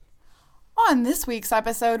On this week's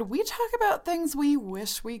episode, we talk about things we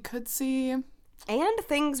wish we could see. And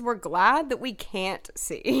things we're glad that we can't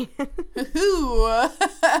see. Ooh.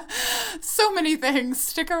 So many things.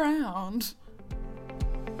 Stick around.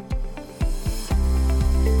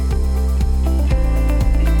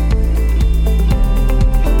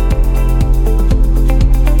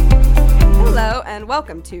 Hello, and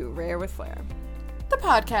welcome to Rare with Flair. The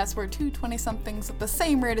podcast where two 20-somethings with the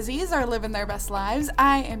same rare disease are living their best lives.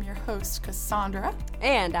 I am your host, Cassandra.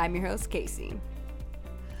 And I'm your host, Casey.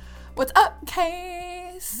 What's up,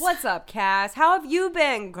 Case? What's up, Cass? How have you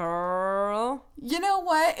been, girl? You know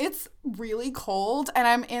what? It's really cold, and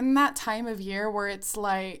I'm in that time of year where it's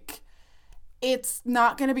like, it's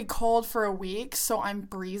not going to be cold for a week, so I'm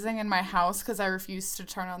freezing in my house because I refuse to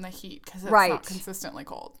turn on the heat because it's not consistently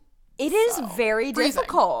cold. It is very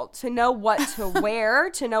difficult to know what to wear,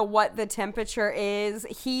 to know what the temperature is,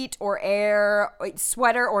 heat or air,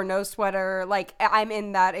 sweater or no sweater. Like, I'm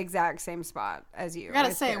in that exact same spot as you. I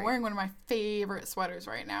gotta say, I'm wearing one of my favorite sweaters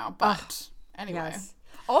right now, but anyway. Yes.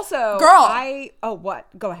 Also, girl. What?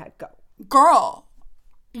 Go ahead, go. Girl,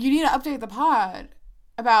 you need to update the pod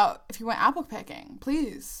about if you went apple picking,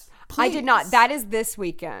 please. I did not. That is this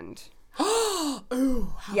weekend.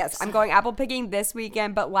 Ooh, yes, I'm going apple picking this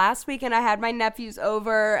weekend, but last weekend I had my nephews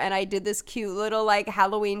over and I did this cute little like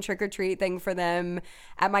Halloween trick-or-treat thing for them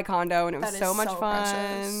at my condo, and it was so much fun.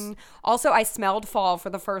 Precious. Also, I smelled fall for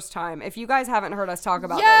the first time. If you guys haven't heard us talk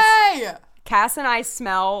about this, Cass and I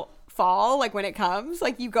smell fall, like when it comes,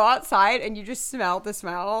 like you go outside and you just smell the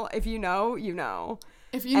smell. If you know, you know.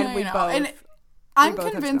 If you know, you know. And I'm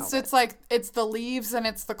convinced it's like it's the leaves and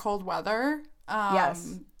it's the cold weather.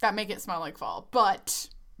 Yes. That make it smell like fall, but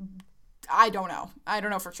I don't know. I don't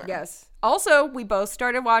know for sure. Yes. Also, we both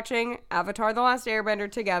started watching Avatar: The Last Airbender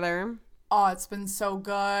together. Oh, it's been so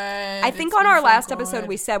good. I think on our last episode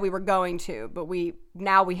we said we were going to, but we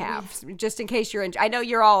have. Just in case you're I know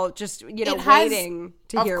you're all just, waiting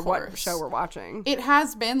to hear what show we're watching. It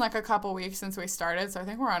has been like a couple weeks since we started, so I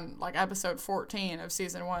think we're on like episode 14 of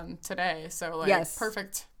season 1 today. So like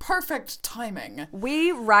perfect timing.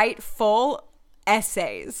 We write full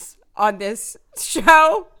essays on this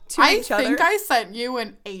show to each other. I think I sent you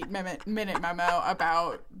an 8-minute memo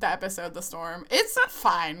about the episode The Storm. It's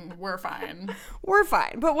fine. We're fine. We're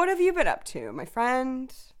fine. But what have you been up to, my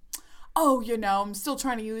friend? Oh, I'm still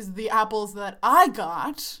trying to use the apples that I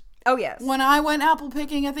got. Oh, yes. When I went apple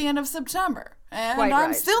picking at the end of September. And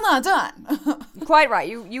I'm still not done. Quite right.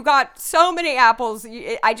 You got so many apples.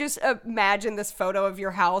 I just imagine this photo of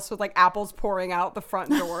your house with like apples pouring out the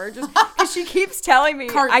front door. Just because she keeps telling me,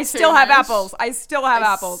 I still have apples. I still have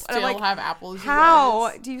apples. I still have apples.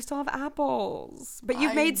 How do you still have apples? But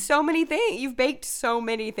you've made so many things. You've baked so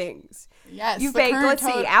many things. Yes. You've baked, let's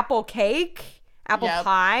see, apple cake, apple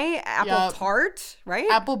pie, apple tart, right?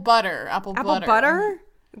 Apple butter. Apple butter?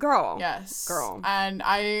 Girl. Yes. Girl. And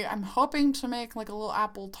I'm hoping to make like a little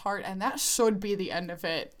apple tart, and that should be the end of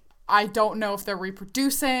it. I don't know if they're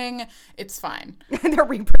reproducing. It's fine. They're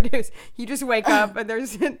reproduced. You just wake up and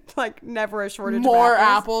there's like never a shortage more of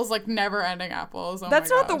apples, like never ending apples. That's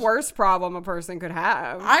not the worst problem a person could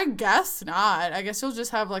have. I guess not. I guess you'll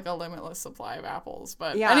just have like a limitless supply of apples.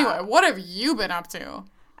 But anyway, what have you been up to?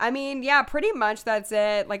 I mean, yeah, pretty much that's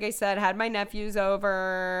it. Like I said, had my nephews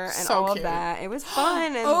over and so all cute. of that. It was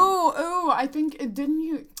fun. And I think,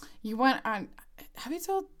 didn't you went on, have you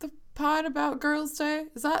told the pod about Girls' Day?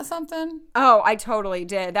 Is that something? Oh, I totally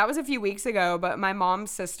did. That was a few weeks ago, but my mom's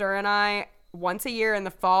sister and I, once a year in the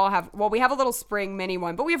fall, we have a little spring mini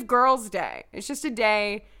one, but we have Girls' Day. It's just a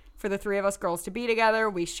day for the three of us girls to be together.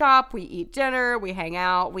 We shop, we eat dinner, we hang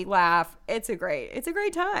out, we laugh. It's a great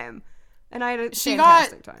time. And I had a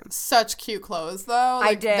fantastic time. Such cute clothes, though.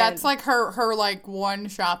 Like, I did. That's like her like one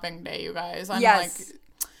shopping day, you guys. I'm like,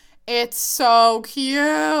 it's so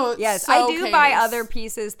cute. Yes, so I do buy other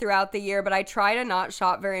pieces throughout the year, but I try to not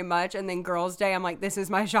shop very much. And then Girls' Day, I'm like, this is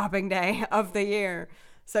my shopping day of the year.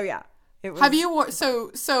 So yeah, it was. Have you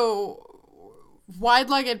so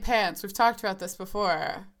wide-legged pants? We've talked about this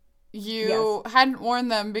before. You hadn't worn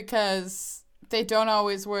them because they don't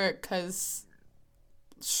always work because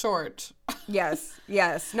short. Yes.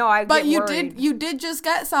 No, But you did just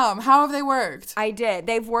get some. How have they worked? I did.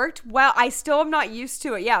 They've worked well. I still am not used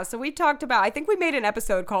to it. Yeah. So we talked about, I think we made an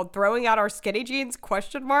episode called Throwing Out Our Skinny Jeans ?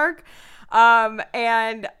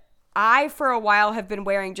 And I, for a while, have been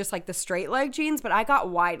wearing just like the straight leg jeans, but I got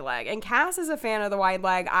wide leg. And Cass is a fan of the wide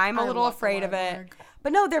leg. I'm a little afraid of it. Leg.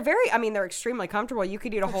 But no, they're extremely comfortable. You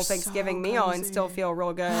could eat a whole Thanksgiving meal and still feel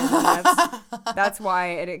real good. That's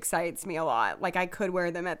why it excites me a lot. Like, I could wear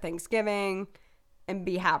them at Thanksgiving and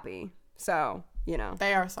be happy. So,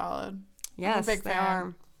 They are solid. Yes, they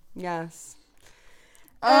are. Yes.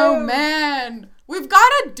 Oh, man. We've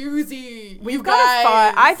got a doozy. We've got a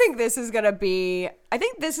fun. I think this is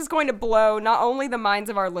going to blow not only the minds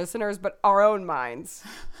of our listeners, but our own minds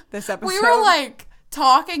this episode. We were like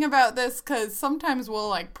talking about this because sometimes we'll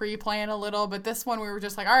like pre-plan a little, but this one we were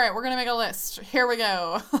just like, all right, we're going to make a list. Here we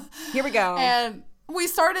go. Here we go. And we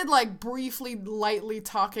started like briefly, lightly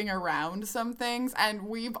talking around some things, and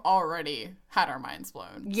we've already had our minds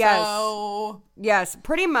blown. Yes. So... Yes,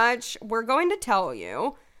 pretty much. We're going to tell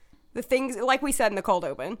you the things, like we said in the cold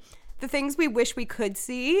open, the things we wish we could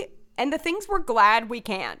see and the things we're glad we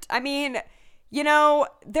can't. I mean, you know,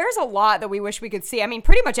 there's a lot that we wish we could see. I mean,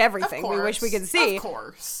 pretty much everything we wish we could see. Of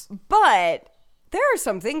course. But there are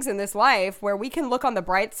some things in this life where we can look on the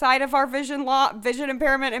bright side of our vision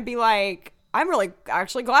impairment and be like, I'm really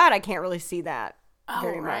actually glad I can't really see that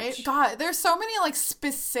very much. God, there's so many like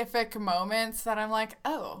specific moments that I'm like,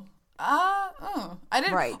 I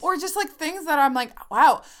didn't, right. Or just like things that I'm like,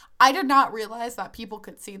 wow, I did not realize that people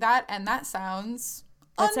could see that, and that sounds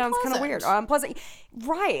kind of weird, unpleasant,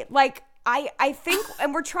 right? Like I think,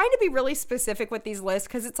 and we're trying to be really specific with these lists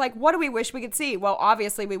because it's like, what do we wish we could see? Well,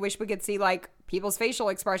 obviously, we wish we could see like people's facial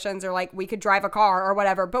expressions, or like we could drive a car or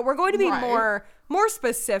whatever. But we're going to be more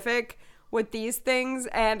specific with these things,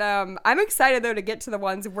 and I'm excited though to get to the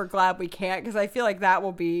ones we're glad we can't, because I feel like that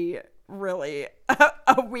will be really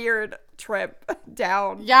a weird trip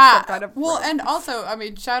down. Yeah. Well, and also, I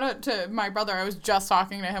mean, shout out to my brother. I was just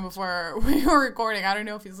talking to him before we were recording. I don't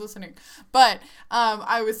know if he's listening, but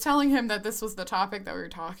I was telling him that this was the topic that we were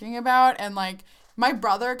talking about, and like my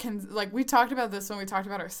brother can, like, we talked about this when we talked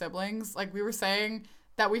about our siblings. Like, we were saying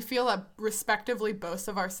that we feel that respectively both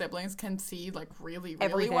of our siblings can see like really, really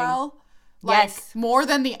everything. Well. Like, yes. More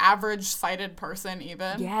than the average sighted person,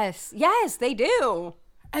 even. Yes, they do.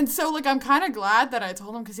 And so, like, I'm kind of glad that I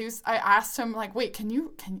told him, because I asked him, like, wait,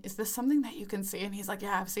 is this something that you can see? And he's like,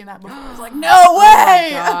 yeah, I've seen that before. I was like, no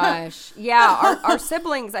way! Oh my gosh. Yeah, our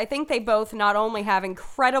siblings, I think they both not only have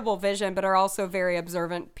incredible vision, but are also very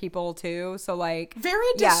observant people, too. So, like... Very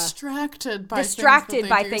distracted by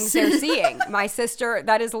things they're seeing. My sister,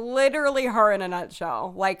 that is literally her in a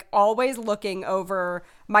nutshell. Like, always looking over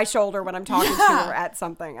my shoulder when I'm talking to her at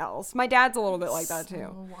something else. My dad's a little bit like that, too.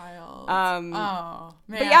 So wild. Oh,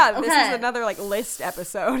 man. But yeah, this is another like list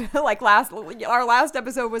episode. Like our last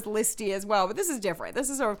episode was listy as well, but this is different.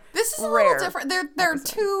 This is a little different. There are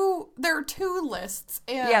two lists.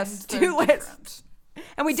 And yes, two lists,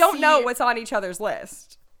 and we don't know what's on each other's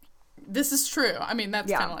list. This is true. I mean,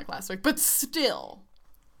 that's kind of like last week, but still.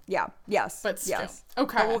 Yeah. Yes. But still. Yes.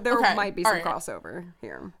 Okay. Well, there might be some crossover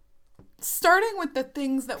here. Starting with the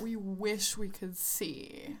things that we wish we could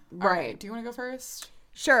see. Right. All right. Do you want to go first?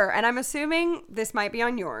 Sure, and I'm assuming this might be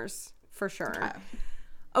on yours, for sure.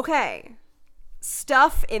 Okay.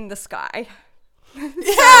 Stuff in the sky.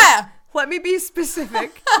 Yeah! Let me be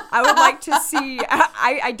specific. I would like to see...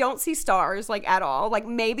 I don't see stars, like, at all. Like,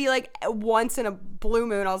 maybe, like, once in a blue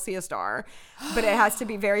moon I'll see a star. But it has to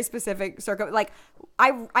be very specific. Like,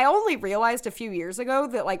 I only realized a few years ago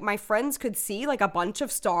that, like, my friends could see, like, a bunch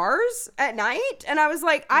of stars at night. And I was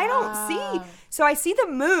like, I don't see... So I see the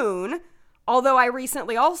moon... Although I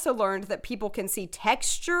recently also learned that people can see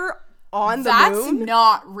texture on the moon. That's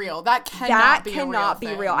not real. That cannot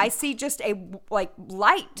be real. I see just a like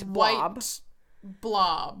light blob. White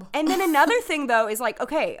blob. And then another thing though is like,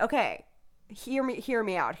 okay. Hear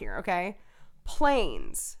me out here, okay?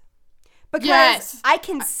 Planes. Because I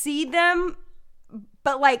can see them,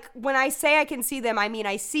 but like when I say I can see them, I mean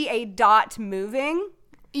I see a dot moving.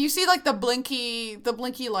 You see, like, the blinky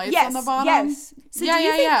lights on the bottom? Yes. So do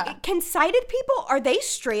you think, can sighted people, are they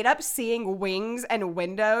straight up seeing wings and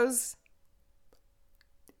windows?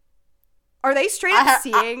 Are they straight up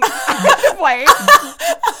seeing the plane?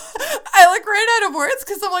 I, like, ran out of words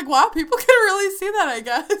because I'm like, wow, people can really see that, I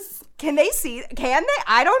guess. Can they?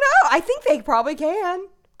 I don't know. I think they probably can.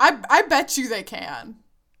 I bet you they can.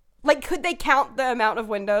 Like, could they count the amount of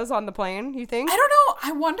windows on the plane, you think? I don't know.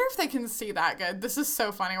 I wonder if they can see that good. This is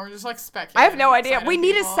so funny. We're just, like, speculating. I have no idea. We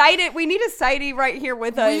need a sighty right here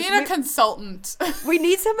with us. We need a consultant. We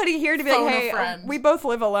need somebody here to be like, hey, we both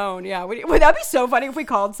live alone. Yeah. Would that be so funny if we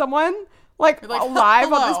called someone? Like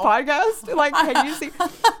live on this podcast? Like, can you see?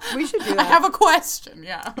 We should do that. I have a question,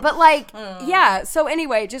 yeah. But, like, yeah. So,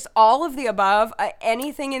 anyway, just all of the above,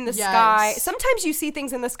 anything in the sky. Sometimes you see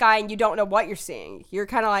things in the sky and you don't know what you're seeing. You're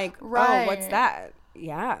kind of like, oh, what's that?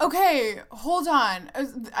 Yeah. Okay, hold on.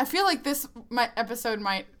 I feel like this episode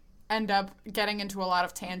might end up getting into a lot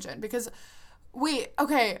of tangent because,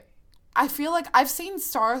 I feel like I've seen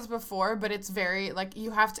stars before, but it's very, like,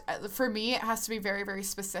 you have to, for me, it has to be very, very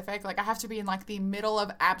specific. Like, I have to be in, like, the middle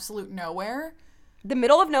of absolute nowhere. The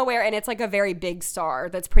middle of nowhere, and it's, like, a very big star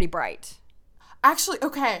that's pretty bright. Actually,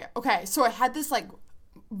 okay. So I had this, like,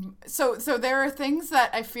 so there are things that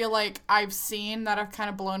I feel like I've seen that have kind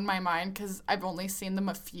of blown my mind because I've only seen them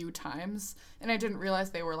a few times, and I didn't realize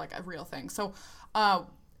they were, like, a real thing. So,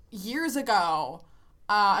 years ago,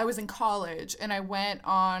 I was in college and I went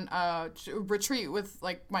on a retreat with,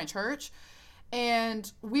 like, my church,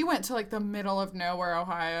 and we went to, like, the middle of nowhere,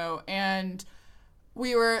 Ohio, and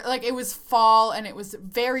we were, like, it was fall and it was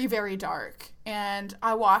very, very dark, and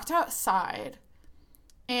I walked outside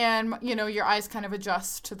and, you know, your eyes kind of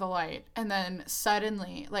adjust to the light, and then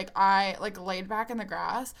suddenly, like, I, like, laid back in the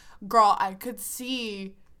grass, girl, I could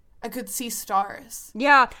see stars.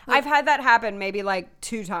 Yeah, like, I've had that happen maybe like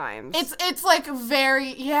 2 times. It's like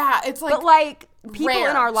very, yeah, it's like, but like people rare,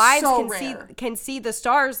 in our lives so can see the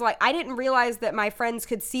stars. Like, I didn't realize that my friends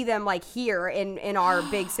could see them, like, here in our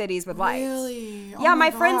big cities with lights. Really? Yeah,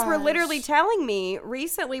 my friends were literally telling me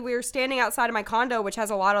recently. We were standing outside of my condo, which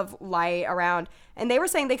has a lot of light around, and they were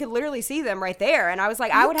saying they could literally see them right there. And I was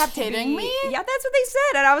like, I would have to be kidding me? Yeah, that's what they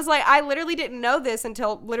said. And I was like, I literally didn't know this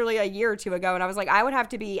until literally a year or 2 ago. And I was like, I would have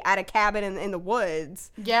to be at a cabin in the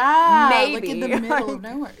woods. Yeah, maybe like in the middle of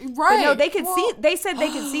nowhere. Right? But no, they could see. They said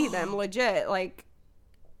they could see them legit. Like,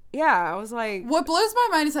 yeah, I was like, what blows my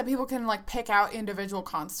mind is that people can, like, pick out individual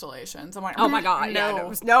constellations. I'm like, oh my god,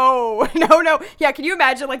 no. No. Yeah, can you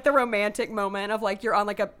imagine, like, the romantic moment of, like, you're on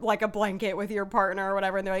like a blanket with your partner or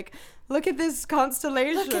whatever, and they're like, look at this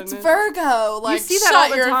constellation. Look, it's Virgo. Like, you see that all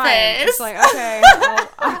the time. Face. It's like, okay,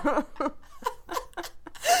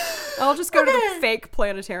 I'll just go to the fake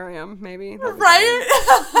planetarium, maybe.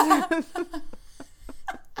 Right?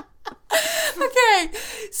 Okay,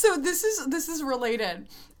 so this is related.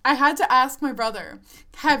 I had to ask my brother,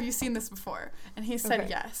 have you seen this before? And he said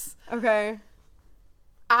yes. Okay.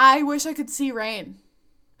 I wish I could see rain.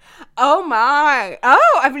 Oh my.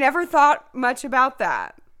 Oh, I've never thought much about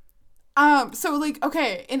that. So, like,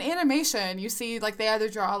 okay, in animation, you see, like, they either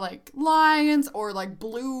draw, like, lines or, like,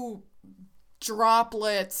 blue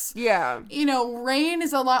droplets. Yeah. You know, rain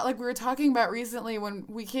is a lot, like we were talking about recently when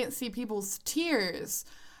we can't see people's tears.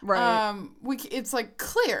 Right. It's, like,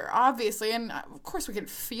 clear, obviously, and of course we can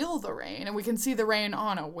feel the rain, and we can see the rain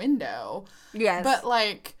on a window. Yes. But,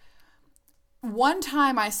 like, one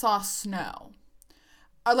time I saw snow.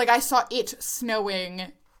 Like, I saw it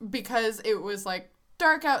snowing because it was, like,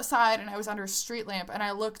 dark outside, and I was under a street lamp, and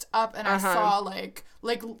I looked up, and I saw, like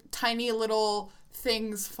tiny little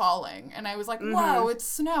things falling, and I was like, whoa, it's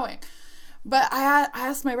snowing. But I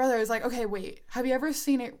asked my brother, I was like, okay, wait, have you ever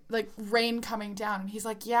seen it, like, rain coming down? And he's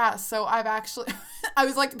like, yeah, so I've actually, I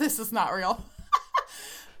was like, this is not real.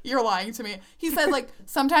 You're lying to me. He said, like,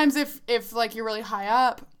 sometimes if like, you're really high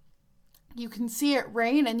up, you can see it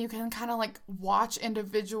rain and you can kind of, like, watch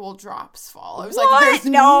individual drops fall. I was like, there's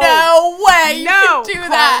no way you can do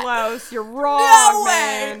that. Carlos, you're wrong,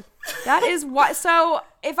 man. That is what, so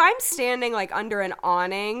if I'm standing, like, under an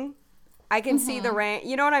awning, I can see the rain.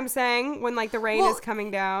 You know what I'm saying? When, like, the rain is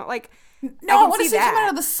coming down. Like, no, I want to see it coming out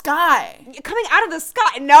of the sky. Coming out of the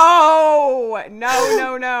sky? No.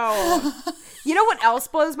 You know what else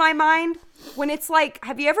blows my mind? When it's like,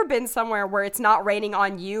 have you ever been somewhere where it's not raining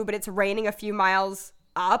on you, but it's raining a few miles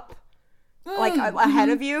up? Like, ahead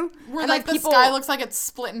of you? Where, like, the sky looks like it's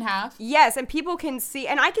split in half? Yes, and people can see,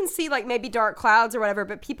 and I can see, like, maybe dark clouds or whatever,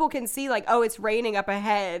 but people can see, like, oh, it's raining up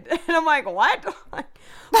ahead. And I'm like, what?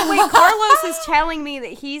 But wait, Carlos is telling me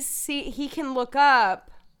that he can look up.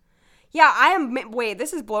 Yeah, wait,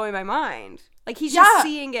 this is blowing my mind. Like, he's just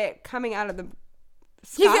seeing it coming out of the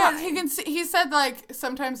sky. He can see. He said, like,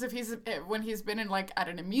 sometimes when he's been in, like, at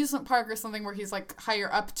an amusement park or something where he's, like,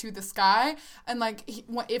 higher up to the sky, and, like,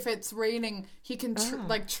 if it's raining, he can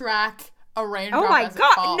like, track a raindrop. Oh my as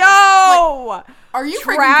god, it falls. no! Like, are you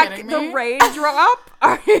freaking kidding me? The raindrop?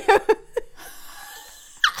 Are you?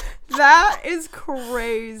 That is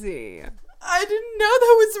crazy. I didn't know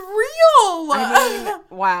that was real. I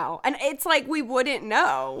mean, wow. And it's like we wouldn't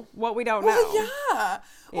know what we don't know. Yeah.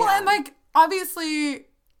 Well, and, like, obviously,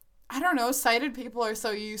 I don't know, sighted people are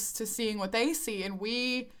so used to seeing what they see, and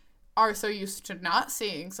we are so used to not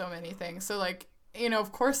seeing so many things. So, like, you know,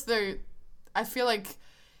 of course, I feel like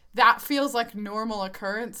that feels like normal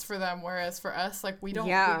occurrence for them, whereas for us, like, we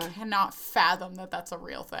cannot fathom that that's a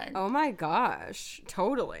real thing. Oh my gosh,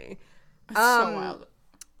 totally. It's so wild.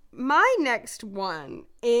 My next one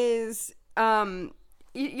is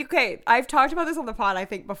okay, I've talked about this on the pod, I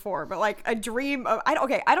think, before, but, like, a dream of I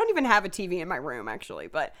don't even have a TV in my room, actually,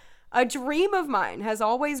 but A dream of mine has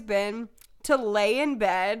always been to lay in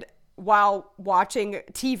bed while watching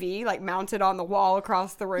TV, like mounted on the wall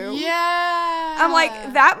across the room. Yeah. I'm like,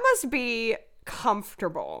 that must be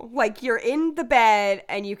comfortable. Like, you're in the bed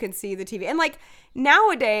and you can see the TV. And like,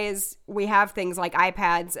 nowadays we have things like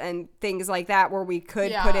iPads and things like that where we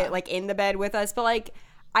could put it like in the bed with us. But like,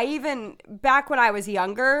 back when I was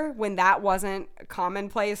younger, when that wasn't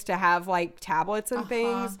commonplace to have like tablets and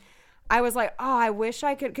things, I was like, oh, I wish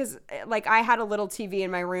I could, because like I had a little TV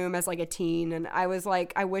in my room as like a teen, and I was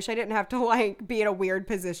like, I wish I didn't have to like be in a weird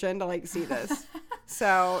position to like see this.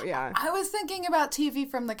 So yeah, I was thinking about TV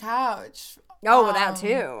from the couch. Oh, that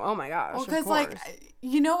too. Oh my gosh. Well, because like,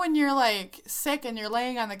 you know, when you're like sick and you're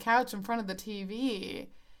laying on the couch in front of the TV,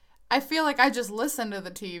 I feel like I just listen to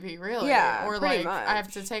the TV, really. Yeah, or like much. I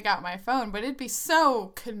have to take out my phone, but it'd be so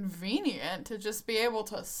convenient to just be able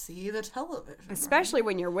to see the television, especially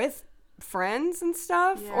when you're with friends and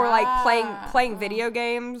stuff, or like playing video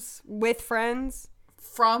games with friends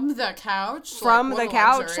from the couch.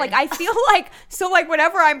 Like I feel like, so like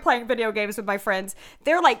whenever I'm playing video games with my friends,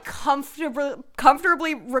 they're like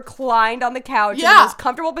comfortably reclined on the couch in the most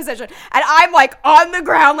comfortable position, and I'm like on the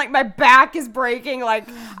ground, like my back is breaking, like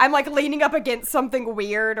I'm like leaning up against something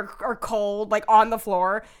weird or cold, like on the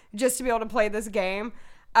floor, just to be able to play this game.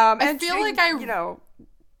 I feel like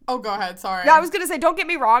Oh, go ahead. Sorry. Yeah, I was going to say, don't get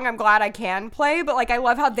me wrong. I'm glad I can play, but like, I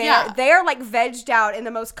love how they're like vegged out in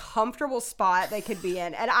the most comfortable spot they could be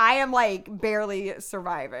in. And I am like barely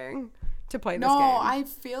surviving to play this game. No, I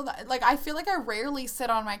feel that. Like, I feel like I rarely sit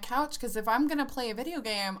on my couch, because if I'm going to play a video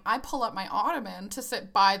game, I pull up my ottoman to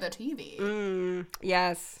sit by the TV.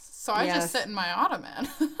 Yes. So I just sit in my ottoman.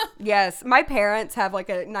 Yes. My parents have like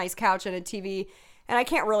a nice couch and a TV, and I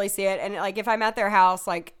can't really see it. And like, if I'm at their house,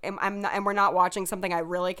 like, and we're not watching something I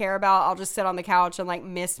really care about, I'll just sit on the couch and like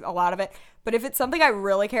miss a lot of it. But if it's something I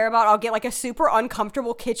really care about, I'll get like a super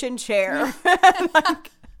uncomfortable kitchen chair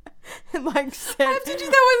and like sit. I have to do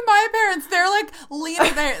that with my parents. They're like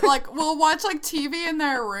leaning there, like we'll watch like TV in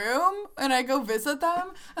their room, and I go visit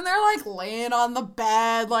them, and they're like laying on the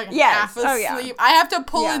bed, like half asleep. Yeah. I have to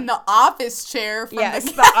pull in the office chair from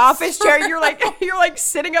the office chair. You're like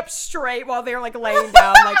sitting up straight while they're like laying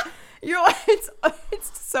down. Like you're like, it's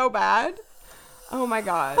so bad. Oh my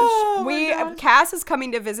gosh. Cass is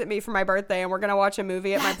coming to visit me for my birthday, and we're going to watch a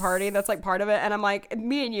movie at my party. That's like part of it. And I'm like,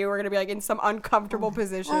 me and you are going to be like in some uncomfortable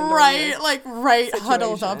position. Right. Like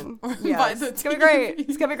huddled up. Yes. By the it's going to be great.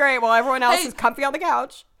 It's going to be great while everyone else is comfy on the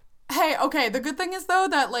couch. Hey, okay, the good thing is, though,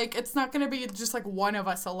 that, like, it's not going to be just, like, one of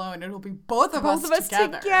us alone. It'll be both of us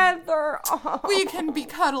together. Oh. We can be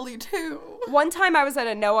cuddly, too. One time I was at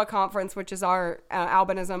a NOAA conference, which is our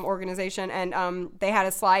albinism organization, and they had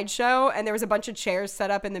a slideshow, and there was a bunch of chairs set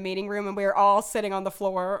up in the meeting room, and we were all sitting on the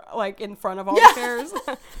floor, like, in front of all the chairs.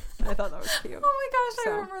 I thought that was cute. Oh, my gosh, I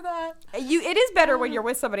remember that. It is better when you're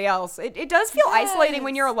with somebody else. It does feel isolating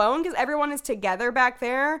when you're alone, because everyone is together back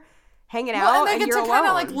there. Hanging out, and they get to kind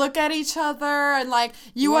of like look at each other, and like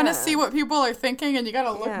you want to see what people are thinking, and you got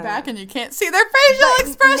to look back, and you can't see their facial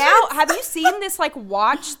expressions. Now, have you seen this like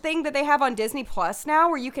watch thing that they have on Disney Plus now,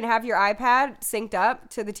 where you can have your iPad synced up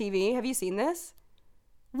to the TV? Have you seen this?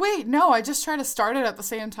 Wait, no, I just tried to start it at the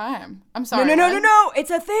same time. I'm sorry. No.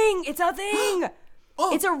 It's a thing. It's a thing.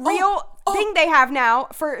 It's a real thing they have now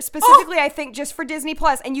for specifically, I think, just for Disney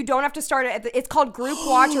Plus, and you don't have to start it. It's called Group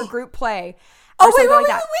Watch or Group Play. Wait,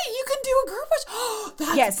 you can do a group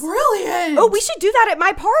watch. That's brilliant. Oh, we should do that at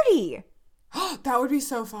my party. That would be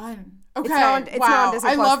so fun. Okay. It's not on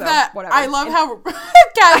Disney Plus, love that. Whatever. I love how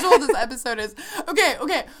casual this episode is.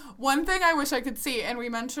 Okay. One thing I wish I could see, and we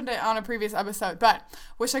mentioned it on a previous episode, but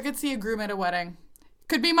wish I could see a groom at a wedding.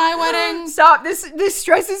 Could be my wedding. Stop. This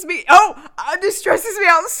stresses me. This stresses me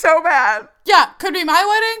out so bad. Yeah, could be my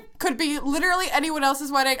wedding. Could be literally anyone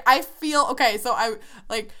else's wedding. I feel, okay, so I,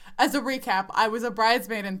 like, as a recap, I was a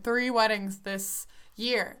bridesmaid in 3 weddings this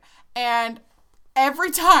year. And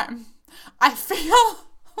every time I feel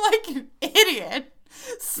like an idiot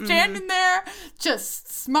standing there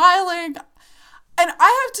just smiling. And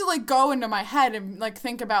I have to, like, go into my head and, like,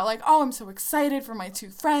 think about, like, oh, I'm so excited for my 2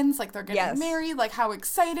 friends. Like, they're getting married. Like, how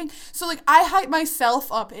exciting. So, like, I hype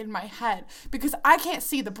myself up in my head because I can't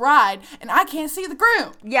see the bride and I can't see the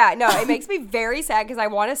groom. Yeah, no, it makes me very sad because I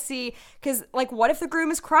want to see, because, like, what if the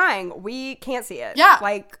groom is crying? We can't see it. Yeah.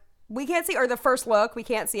 Like, we can't see, or the first look, we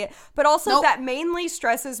can't see it. But also that mainly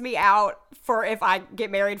stresses me out for if I get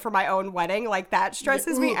married for my own wedding. Like, that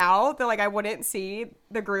stresses me out that, like, I wouldn't see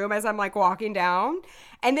the groom as I'm, like, walking down.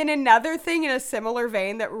 And then another thing in a similar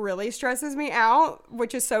vein that really stresses me out,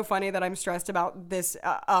 which is so funny that I'm stressed about this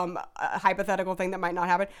hypothetical thing that might not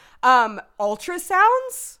happen.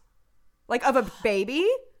 Ultrasounds. Like of a baby?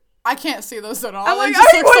 I can't see those at all. I'm like, it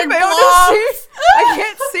just looks like blobs. I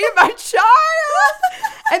can't see my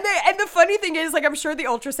child. And the funny thing is, like, I'm sure the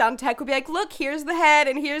ultrasound tech would be like, look, here's the head,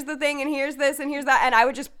 and here's the thing, and here's this, and here's that. And I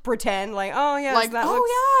would just pretend, like, oh, yeah. Like, that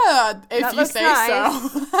if you say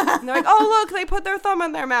nice. So. And they're like, oh, look, they put their thumb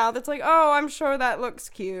in their mouth. It's like, oh, I'm sure that looks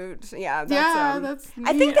cute. Yeah, that's neat.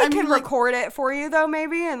 I think they can record it for you, though,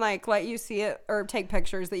 maybe, and, like, let you see it, or take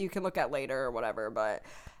pictures that you can look at later or whatever, but...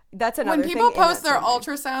 That's another thing. When people post their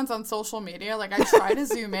ultrasounds on social media, like, I try to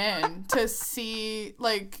zoom in to see,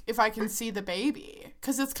 like, if I can see the baby.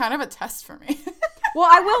 Because it's kind of a test for me. Well,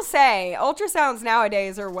 I will say, ultrasounds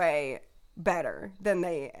nowadays are way better than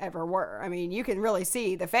they ever were. I mean, you can really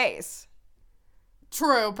see the face.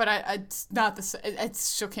 True, but it's not the same. It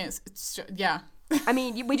still can't. Yeah. I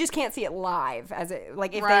mean, we just can't see it live as it,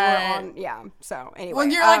 like, if they were on, yeah. So, anyway.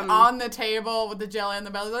 When you're, like, on the table with the jelly in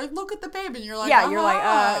the belly, like, look at the baby, and you're like, yeah, you're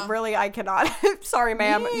like, really, I cannot. Sorry,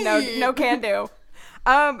 ma'am. No can do.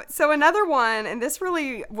 So another one, and this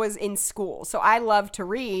really was in school. So I love to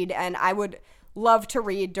read, and I would love to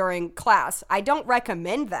read during class. I don't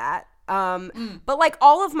recommend that. But, like,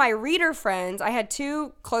 all of my reader friends, I had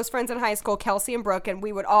 2 close friends in high school, Kelsey and Brooke, and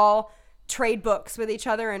we would all trade books with each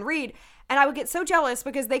other and read. And I would get so jealous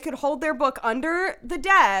because they could hold their book under the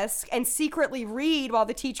desk and secretly read while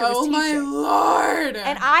the teacher was teaching. Oh, my Lord.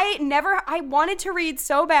 And I wanted to read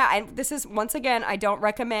so bad. And this is, once again, I don't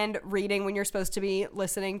recommend reading when you're supposed to be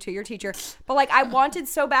listening to your teacher. But, like, I wanted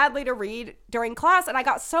so badly to read during class. And I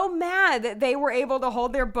got so mad that they were able to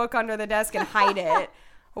hold their book under the desk and hide it.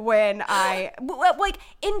 When like,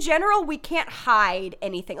 in general, we can't hide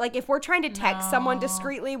anything. Like, if we're trying to text someone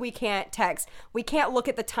discreetly, we can't text. We can't look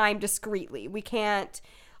at the time discreetly. We can't,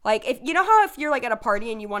 like, if you're, like, at a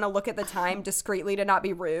party and you want to look at the time discreetly to not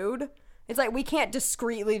be rude, it's like, we can't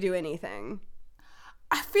discreetly do anything.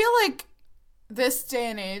 I feel like this day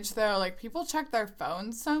and age, though, like, people check their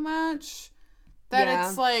phones so much that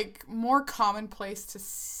it's, like, more commonplace to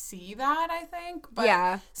see that, I think.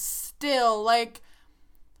 But still, like...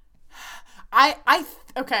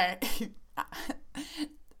 okay.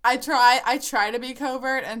 I try to be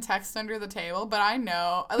covert and text under the table, but I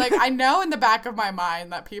know in the back of my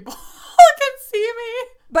mind that people can see me.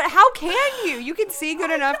 But how can you? You can see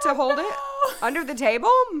good enough to hold it under the table?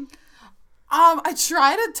 I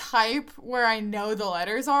try to type where I know the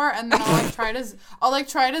letters are, and then I'll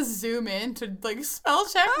try to zoom in to, like, spell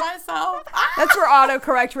check myself. That's where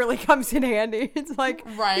autocorrect really comes in handy. It's like,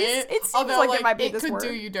 right? It seems like it might be this word. It could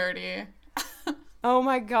do you dirty. Oh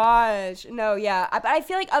my gosh. No, yeah. I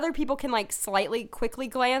feel like other people can, like, slightly quickly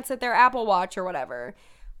glance at their Apple Watch or whatever.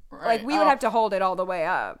 Right. Like, we would have to hold it all the way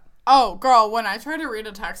up. Oh, girl, when I try to read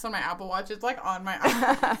a text on my Apple Watch, it's, like, on my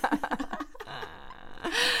iPhone.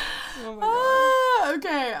 Oh my god.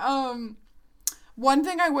 Okay. One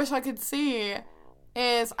thing I wish I could see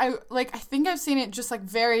is I think I've seen it just, like,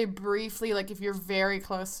 very briefly, like, if you're very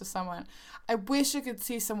close to someone. I wish I could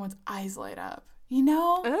see someone's eyes light up. You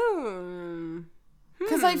know? Oh.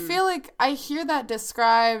 Because I feel like I hear that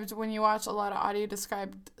described when you watch a lot of audio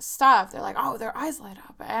described stuff. They're like, oh, their eyes light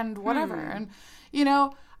up and whatever. And, you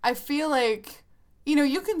know, I feel like, you know,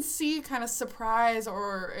 you can see kind of surprise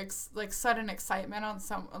or like sudden excitement on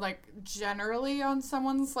generally on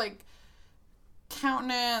someone's, like,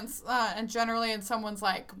 countenance and generally in someone's,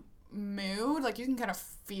 like, mood. Like, you can kind of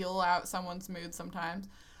feel out someone's mood sometimes.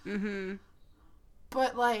 Mm-hmm.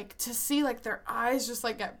 But, like, to see, like, their eyes just,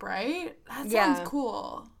 like, get bright, that sounds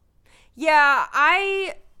cool. Yeah,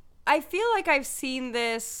 I feel like I've seen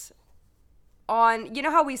this on, you know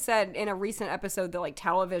how we said in a recent episode that, like,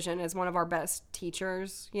 television is one of our best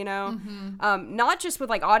teachers, you know? Mm-hmm. Not just with,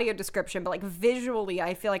 like, audio description, but, like, visually,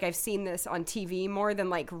 I feel like I've seen this on TV more than,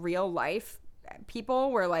 like, real life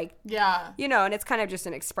people where, like, you know, and it's kind of just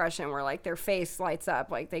an expression where, like, their face lights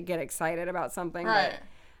up, like, they get excited about something. Right. But,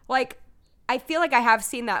 like, I feel like I have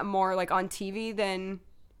seen that more, like, on TV than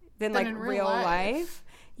like, in real life.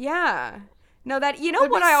 Yeah. No, that, you know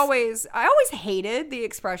what I always hated the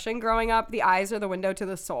expression growing up, the eyes are the window to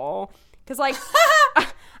the soul. Because, like,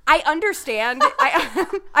 I understand.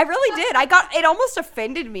 I really did. It almost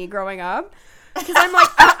offended me growing up. Because I'm like,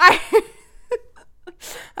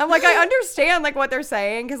 I'm like, I understand, like, what they're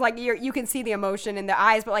saying. Because, like, you can see the emotion in the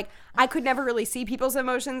eyes. But, like, I could never really see people's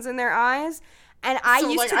emotions in their eyes. And I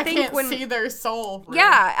used to think I can't see their soul.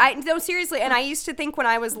 Yeah, no, seriously. And I used to think when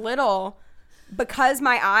I was little, because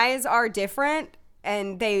my eyes are different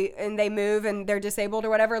and they move and they're disabled or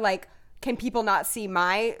whatever, like, can people not see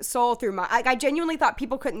my soul through my... I genuinely thought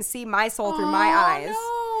people couldn't see my soul through my eyes.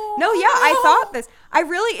 No, yeah, I thought this. I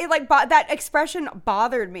really, that expression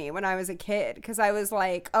bothered me when I was a kid because I was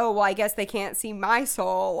like, oh, well, I guess they can't see my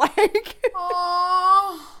soul. Like,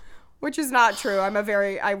 which is not true.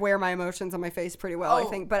 I wear my emotions on my face pretty well, I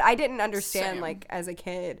think. But I didn't understand, like, as a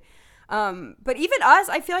kid. But even us,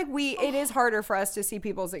 I feel like it is harder for us to see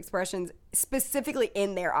people's expressions specifically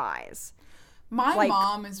in their eyes. My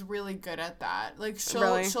mom is really good at that. Like,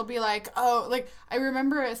 she'll be like, oh, like, I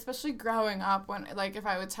remember especially growing up when, like, if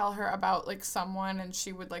I would tell her about, like, someone and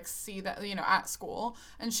she would, like, see that, you know, at school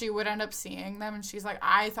and she would end up seeing them and she's like,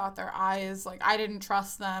 I thought their eyes, like, I didn't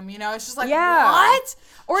trust them, you know? It's just like, what?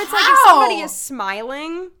 Or it's like if somebody is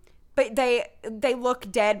smiling, but they look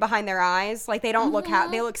dead behind their eyes. Like, they don't look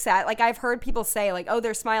they look sad. Like, I've heard people say, like, oh,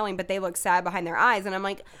 they're smiling, but they look sad behind their eyes. And I'm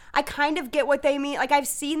like, I kind of get what they mean. Like, I've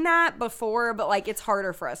seen that before, but, like, it's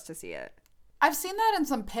harder for us to see it. I've seen that in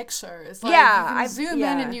some pictures. Like, you can zoom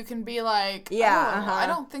in and you can be like, I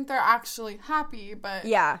don't think they're actually happy, but...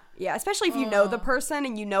 Yeah, especially if you know the person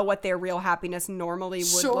and you know what their real happiness normally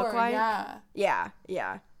would look like. Yeah.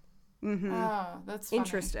 Mm-hmm. Oh, that's funny.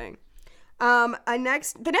 Interesting. The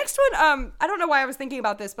next one, I don't know why I was thinking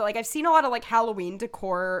about this, but, like, I've seen a lot of, like, Halloween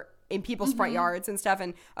decor in people's front yards and stuff,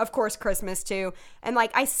 and of course Christmas too. And, like,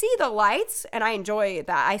 I see the lights and I enjoy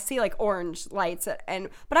that. I see, like, orange lights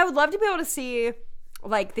but I would love to be able to see,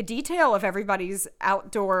 like, the detail of everybody's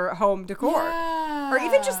outdoor home decor, or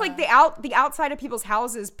even just, like, the outside of people's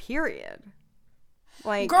houses, period.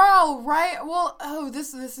 Like, girl, right? Well,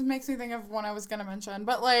 this makes me think of one I was gonna mention,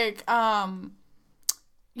 but, like, yeah,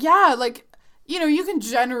 like, you know, you can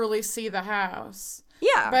generally see the house.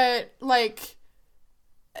 Yeah. But, like,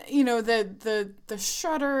 you know, the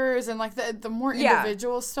shutters and, like, the more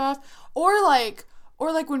individual stuff. Or like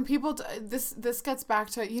when people, this gets back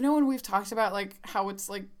to, you know, when we've talked about, like, how it's,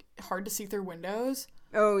 like, hard to see through windows?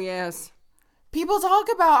 Oh, yes. People talk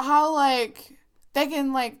about how, like, they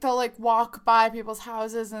can, like, they'll, like, walk by people's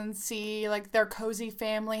houses and see, like, their cozy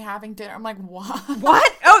family having dinner. I'm like, what?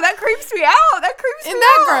 What? Oh, that creeps me out. Isn't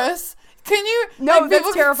that gross? Can you? No, like,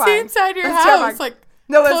 that's terrifying. See inside your house. Like,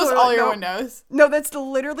 close all your windows. No, that's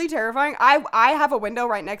literally terrifying. I have a window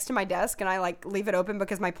right next to my desk, and I, like, leave it open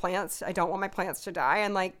because I don't want my plants to die.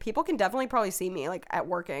 And, like, people can definitely probably see me, like,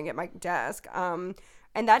 working at my desk. And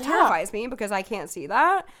that terrifies me because I can't see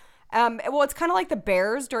that. Well, it's kind of like the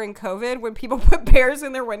bears during COVID when people put bears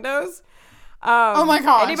in their windows. Oh my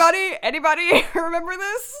gosh. Anybody remember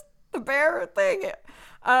this? The bear thing?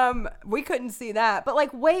 We couldn't see that. But,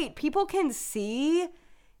 like, wait, people can see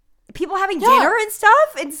people having dinner and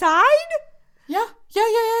stuff inside? Yeah.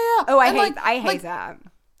 Oh, I hate that.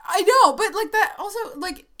 I know, but, like, that also,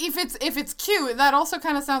 like, if it's cute, that also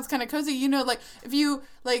kind of sounds kind of cozy. You know, like, if you,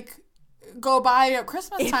 like, go by at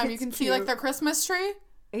Christmas time, you can see, like, their Christmas tree.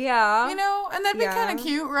 Yeah. You know? And that'd be kind of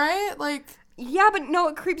cute, right? Like... Yeah, but no,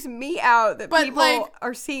 it creeps me out that people, like,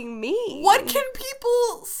 are seeing me. What can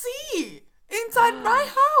people see inside my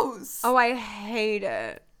house? Oh, I hate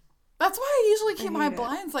it. That's why I usually keep my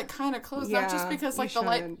blinds, like, kind of closed. Not just because, like, the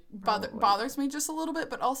light bothers me just a little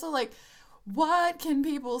bit, but also, like, what can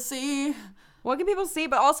people see? What can people see?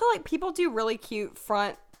 But also, like, people do really cute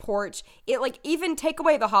front porch. It, like, even take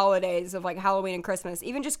away the holidays of, like, Halloween and Christmas.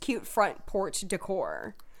 Even just cute front porch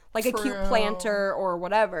decor. Like a cute planter or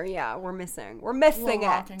whatever. Yeah, we're missing little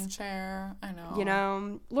rocking chair. I know. You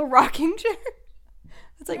know, little rocking chair.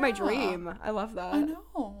 It's like my dream. I love that. I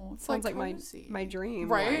know. It sounds like my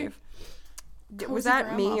dream. Right? Life. Was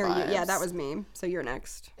that me or you? Yeah, that was me. So you're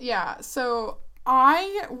next. Yeah. So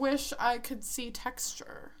I wish I could see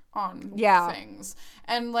texture on things.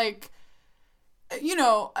 And, like, you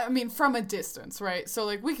know, I mean, from a distance, right? So,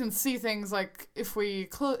 like, we can see things, like, if we're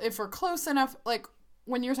close enough, like,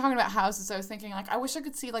 when you're talking about houses, I was thinking, like, I wish I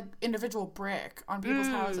could see, like, individual brick on people's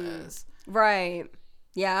houses. Right.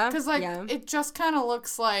 Yeah. Because, like, it just kind of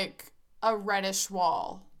looks like a reddish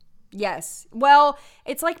wall. Yes. Well,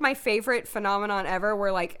 it's, like, my favorite phenomenon ever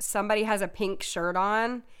where, like, somebody has a pink shirt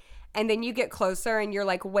on, and then you get closer and you're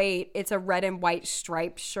like, wait, it's a red and white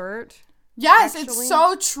striped shirt. Yes, actually. It's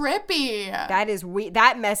so trippy.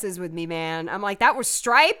 That messes with me, man. I'm like, that was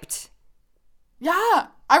striped? Yeah.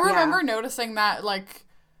 I remember noticing that, like,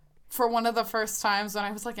 for one of the first times when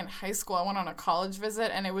I was, like, in high school, I went on a college visit,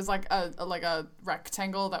 and it was, like, a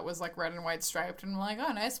rectangle that was, like, red and white striped, and I'm like,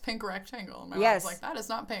 oh, nice pink rectangle. And my mom was like, that is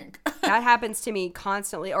not pink. That happens to me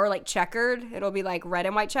constantly. Or, like, checkered. It'll be, like, red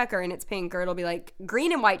and white checker, and it's pink. Or it'll be, like,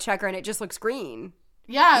 green and white checker, and it just looks green.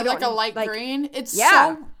 Yeah, like a light green. It's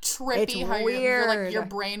so trippy. It's how weird. Your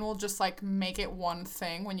brain will just, like, make it one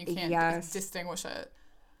thing when you can't distinguish it.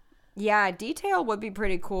 Yeah, detail would be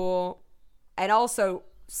pretty cool. And also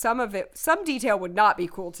some detail would not be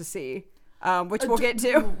cool to see. Which we'll get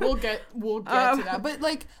to. We'll get to that. But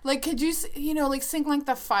like could you like sync like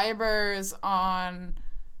the fibers on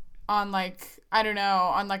like, I don't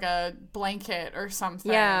know, on like a blanket or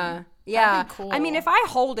something. Yeah. That'd be cool. I mean, if I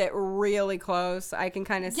hold it really close, I can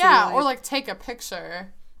kind of see. Yeah, or like take a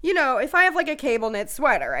picture. If I have like a cable knit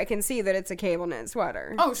sweater, I can see that it's a cable knit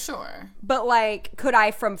sweater. Oh, sure. But like, could I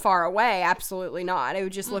from far away? Absolutely not. It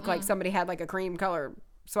would just look like somebody had like a cream color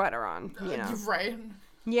sweater on, Right.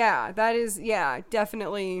 Yeah, that is,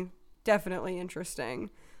 definitely interesting.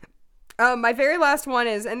 My very last one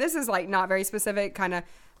is, and this is like not very specific kind of,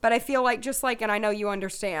 but I feel like just like, and I know you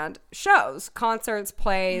understand, shows, concerts,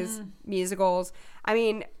 plays, musicals. I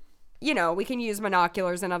mean, we can use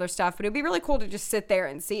monoculars and other stuff, but it'd be really cool to just sit there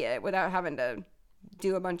and see it without having to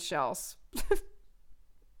do a bunch else.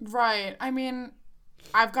 Right. I mean,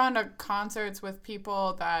 I've gone to concerts with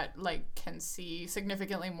people that like can see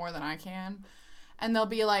significantly more than I can. And they'll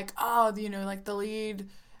be like, oh, like the lead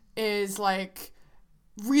is like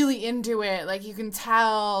really into it. Like you can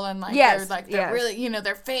tell, and like they're really,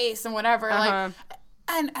 their face and whatever. Like,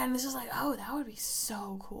 and it's just like, oh, that would be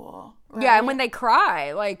so cool. Right? Yeah, and when they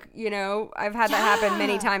cry, like, I've had that happen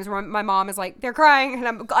many times where my mom is like, they're crying,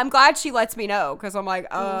 and I'm glad she lets me know, because I'm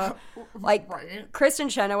like, like, right. Kristen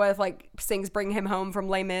Chenoweth, like, sings Bring Him Home from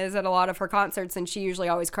Les Mis at a lot of her concerts, and she usually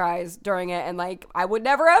always cries during it, and like, I would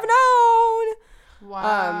never have known.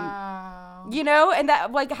 Wow. And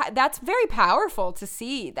that, like, that's very powerful to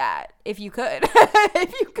see that, if you could.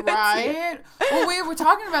 Right? Well, we were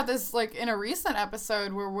talking about this, like, in a recent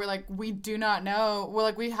episode where we're like, we do not know. We're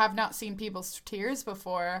like, we have not seen people's tears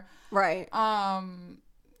before. Right. And,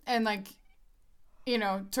 like,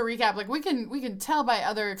 to recap, like, we can tell by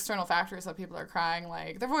other external factors that people are crying.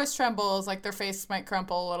 Like, their voice trembles, like, their face might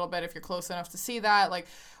crumple a little bit if you're close enough to see that, like,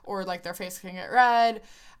 or, like, their face can get red.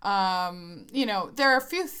 There are a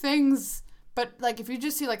few things, but like if you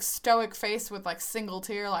just see like stoic face with like single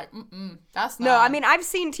tear, like that's not. No, I mean I've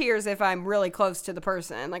seen tears if I'm really close to the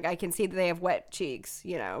person, like I can see that they have wet cheeks,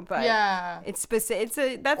 but yeah, it's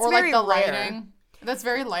specific. That's or very like the rare. lighting. That's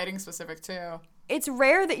very lighting specific too. It's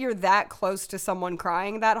rare that you're that close to someone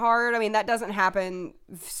crying that hard. I mean that doesn't happen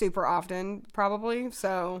super often, probably.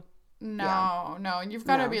 So. No, and you've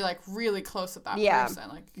got to be like really close with that person.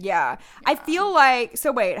 Like, yeah. I feel like.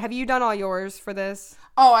 So wait, have you done all yours for this?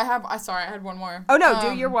 Oh, I have. Sorry, I had one more. Oh no,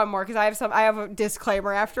 do your one more because I have a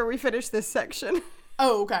disclaimer after we finish this section.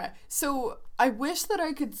 Oh, okay. So I wish that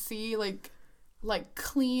I could see like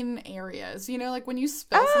clean areas. Like when you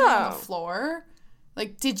spill something on the floor.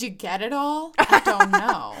 Like, did you get it all? I don't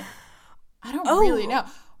know. I don't really know.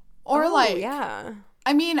 Or yeah.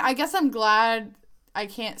 I mean, I guess I'm glad I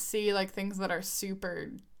can't see like things that are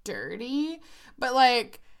super dirty, but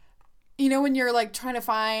like, when you're like trying to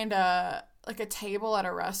find a table at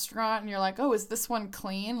a restaurant and you're like, oh, is this one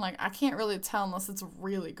clean? Like, I can't really tell unless it's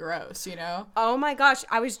really gross, Oh my gosh.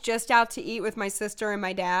 I was just out to eat with my sister and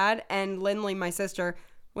my dad, and Lindley, my sister,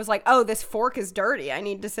 was like, oh, this fork is dirty. I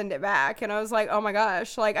need to send it back. And I was like, oh my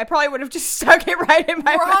gosh. Like, I probably would have just stuck it right in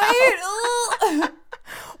my mouth.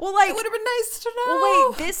 Well, like, it would have been nice to know.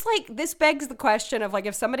 Well, wait, this begs the question of like,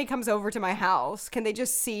 if somebody comes over to my house, can they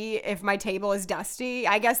just see if my table is dusty?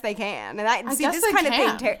 I guess they can. And this kind of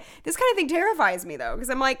thing terrifies me though, because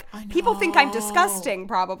I'm like, people think I'm disgusting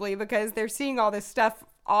probably because they're seeing all this stuff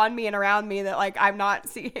on me and around me that like I'm not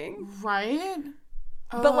seeing. Right.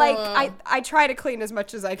 But like, I try to clean as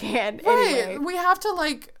much as I can. Right. Anyway. We have to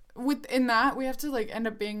like within that we have to like end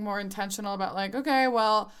up being more intentional about like, okay,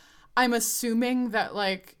 well, I'm assuming that,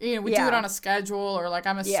 like, we do it on a schedule, or, like,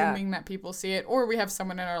 I'm assuming that people see it, or we have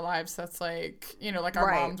someone in our lives that's, like, like our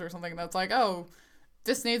moms or something that's like, oh,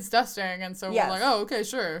 this needs dusting, and so we're like, oh, okay,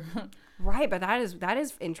 sure. Right, but that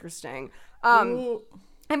is interesting. And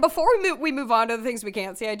before we move on to the things we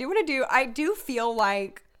can't see, I do feel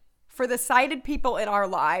like for the sighted people in our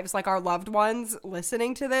lives, like our loved ones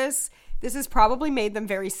listening to this has probably made them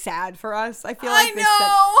very sad for us. I feel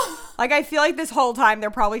like I feel like this whole time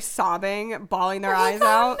they're probably sobbing, bawling their eyes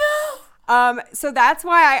out. No. So that's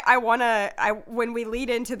why when we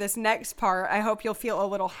lead into this next part, I hope you'll feel a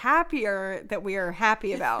little happier that we are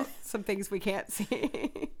happy about some things we can't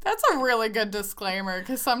see. That's a really good disclaimer,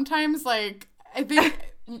 because sometimes, like, I think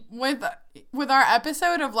with our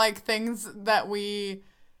episode of like things that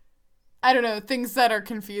things that are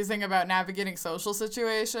confusing about navigating social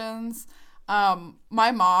situations.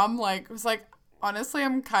 My mom was like, honestly,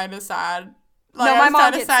 I'm kind of sad. Like, no, my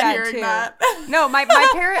mom gets sad hearing too. That. No,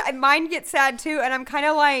 mine gets sad too, and I'm kind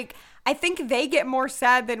of like, I think they get more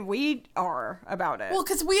sad than we are about it. Well,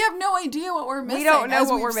 because we have no idea what we're missing. We don't know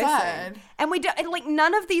what we're missing. And we don't, like,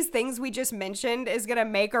 none of these things we just mentioned is going to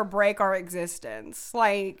make or break our existence.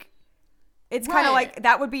 Like, it's kind of like,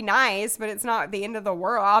 that would be nice, but it's not the end of the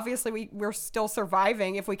world. Obviously, we're still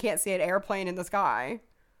surviving if we can't see an airplane in the sky.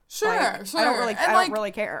 Sure. I don't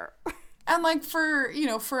really care. And, like, for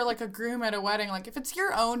like a groom at a wedding, like, if it's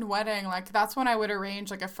your own wedding, like, that's when I would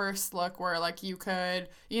arrange, like, a first look where, like, you could,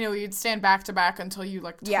 you'd stand back to back until you,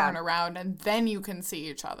 like, turn around and then you can see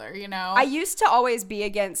each other, I used to always be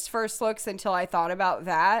against first looks until I thought about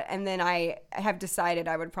that, and then I have decided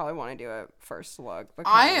I would probably want to do a first look.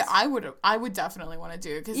 Because I would definitely want to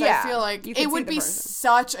do it, because I feel like it would be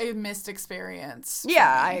such a missed experience.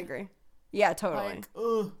 Yeah, I agree. Yeah, totally. Like,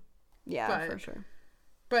 ugh. Yeah, for sure.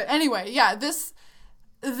 But anyway, yeah, this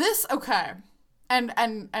okay. And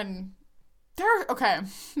there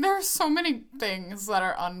are so many things that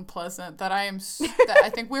are unpleasant that I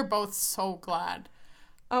think we're both so glad.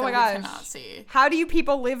 Oh my gosh. We cannot see. How do you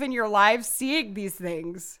people live in your lives seeing these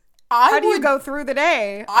things? How do you go through the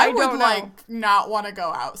day? I would like not want to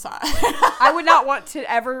go outside. I would not want to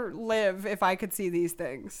ever live if I could see these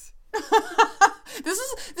things. This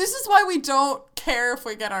is why we don't care if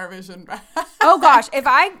we get our vision back. Oh gosh, if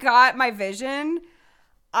I got my vision,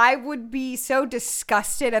 I would be so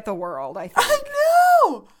disgusted at the world, I think. I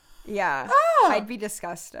know! Yeah. I'd be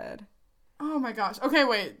disgusted. Oh my gosh. Okay,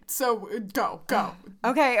 wait. So go.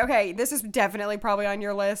 Okay. This is definitely probably on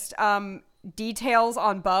your list. Details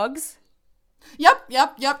on bugs. Yep.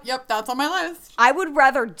 That's on my list. I would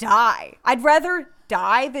rather die. I'd rather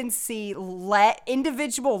die than see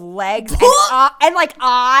individual legs and like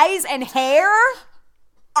eyes and hair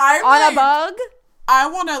on a bug. I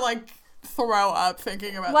want to like throw up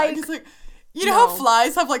thinking about that. Just like, how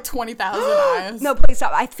flies have like 20,000 eyes? No, please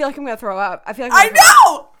stop. I feel like I'm gonna throw up. I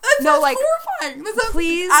know. That's horrifying. This is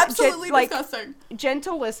please, absolutely disgusting.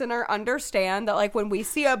 Gentle listener, understand that like when we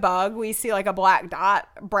see a bug, we see like a black dot,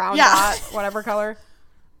 brown dot, whatever color.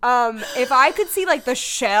 If I could see like the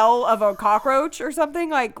shell of a cockroach or something,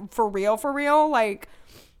 like for real, like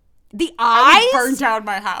the eyes, I would burn down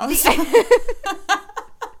my house.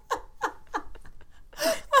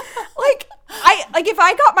 Like if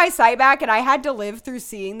I got my sight back and I had to live through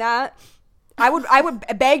seeing that, I would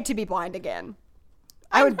beg to be blind again.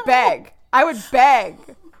 I would beg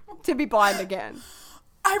to be blind again.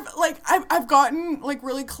 I've gotten like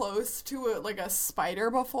really close to a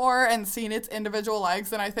spider before and seen its individual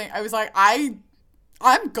legs, and I was like,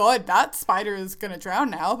 I'm good. That spider is gonna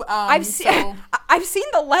drown now. I've seen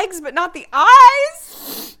the legs, but not the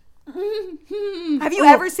eyes. Have you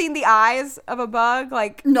ever seen the eyes of a bug?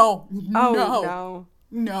 Like no. Oh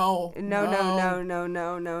no.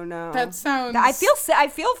 No. That sounds. I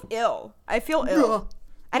feel ill.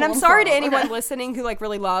 And I'm sorry to anyone listening who like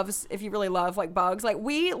really loves, if you really love like bugs, like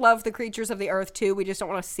we love the creatures of the earth too. We just don't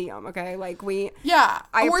want to see them. Okay, like I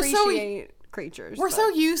appreciate creatures. We're so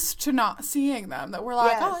used to not seeing them that we're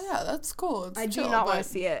like, oh yeah, that's cool. I do not want to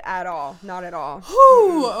see it at all. Not at all.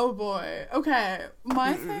 Oh boy. Okay,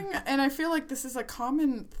 my thing, and I feel like this is a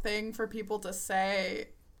common thing for people to say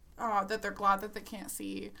that they're glad that they can't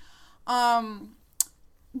see.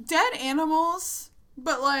 Dead animals.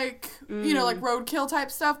 But, like, like roadkill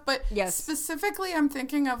type stuff. But specifically, I'm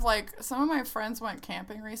thinking of, like, some of my friends went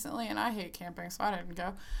camping recently, and I hate camping, so I didn't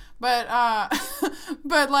go. But,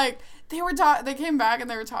 like, they came back and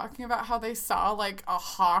they were talking about how they saw, like, a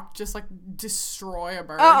hawk just, like, destroy a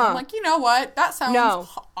bird. I'm like, you know what? That sounds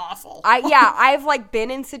awful. I've, like, been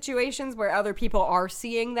in situations where other people are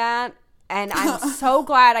seeing that, and I'm so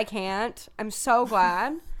glad I can't. I'm so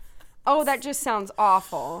glad. Oh, that just sounds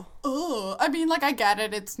awful. Ugh. I mean, like, I get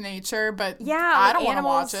it. It's nature, but I don't want to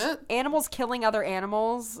watch it. Animals killing other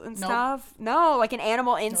animals and stuff. No, like an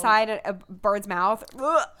animal inside a bird's mouth.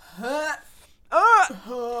 I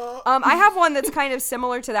have one that's kind of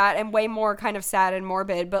similar to that and way more kind of sad and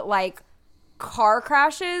morbid, but like car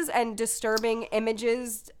crashes and disturbing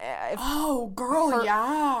images.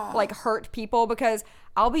 Like hurt people because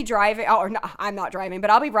I'll be driving, I'm not driving, but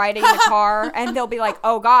I'll be riding in the car and they'll be like,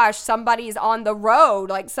 oh gosh, somebody's on the road,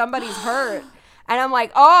 like somebody's hurt. And I'm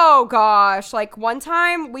like, oh gosh, like one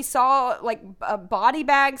time we saw like a body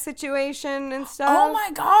bag situation and stuff. Oh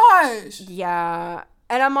my gosh. Yeah.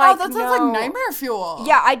 And I'm like, that sounds like nightmare fuel.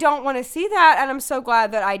 Yeah, I don't want to see that, and I'm so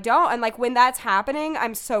glad that I don't. And like when that's happening,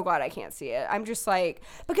 I'm so glad I can't see it. I'm just like,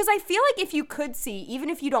 because I feel like if you could see, even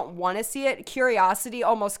if you don't want to see it, curiosity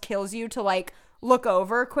almost kills you to like look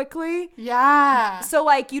over quickly. Yeah. So,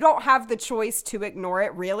 like, you don't have the choice to ignore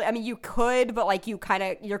it, really. I mean, you could, but, like, you kind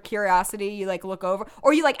of, your curiosity, you, like, look over.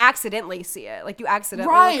 Or you, like, accidentally see it. Like, you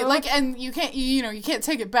accidentally right. Like, and you can't, you can't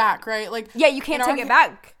take it back, right? Like, yeah, you can't take it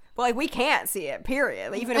back. But, like, we can't see it,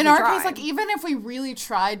 period. Like, even if in we our tried. case, like, even if we really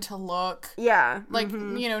tried to look. Yeah. Like,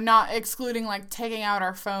 not excluding, like, taking out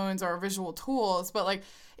our phones or our visual tools, but, like,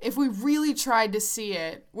 if we really tried to see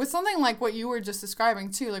it with something like what you were just describing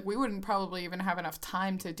too, like we wouldn't probably even have enough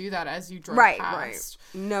time to do that as you drove past.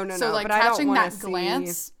 Right. No. So like catching that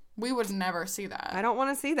glance, we would never see that. I don't want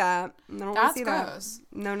to see that. I don't want to see gross.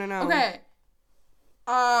 That. No.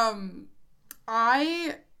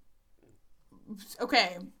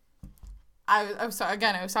 Okay. I was talking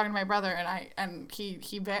to my brother and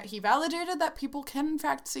he validated that people can in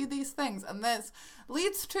fact see these things, and this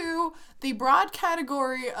leads to the broad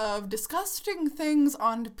category of disgusting things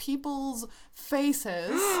on people's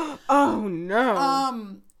faces. Oh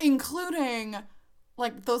no. Including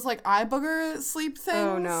like those like eye booger sleep things.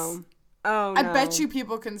 Oh no. I bet you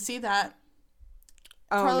people can see that.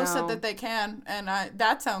 Oh, Carlos said that they can, and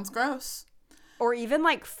that sounds gross. Or even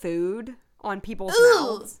like food on people's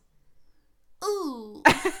mouths. Ooh,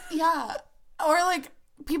 yeah. Or like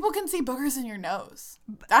people can see boogers in your nose.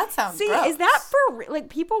 That sounds gross. Is that for like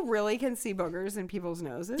people really can see boogers in people's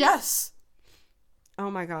noses? Yes.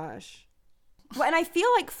 Oh my gosh. Well, and I feel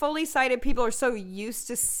like fully sighted people are so used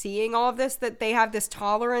to seeing all of this that they have this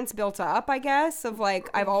tolerance built up, I guess, of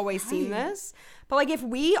like, I've always seen this. But like if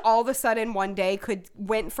we all of a sudden one day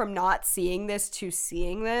went from not seeing this to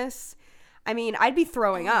seeing this, I mean, I'd be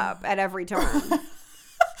throwing up at every turn.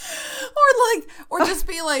 Or just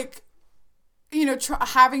be like,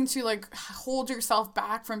 having to like hold yourself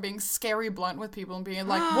back from being scary blunt with people and being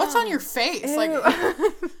like, what's on your face? Ew. Like,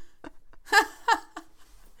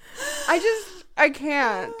 I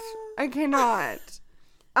can't. I cannot.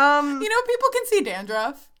 People can see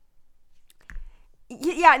dandruff.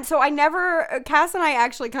 Yeah, and so Cass and I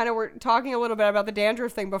actually kind of were talking a little bit about the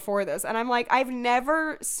dandruff thing before this, and I'm like, I've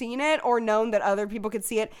never seen it or known that other people could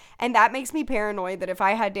see it, and that makes me paranoid that if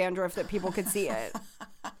I had dandruff that people could see it.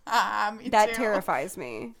 That terrifies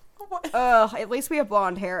me. Ugh, at least we have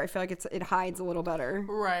blonde hair. I feel like it hides a little better.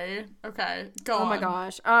 Right. Okay. Go on. Oh my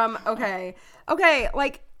gosh. Okay,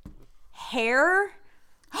 like hair.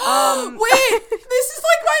 Wait, this is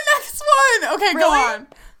like my next one. Okay, really? Go on.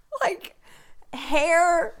 Like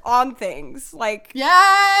hair on things, like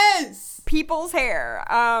yes, people's hair.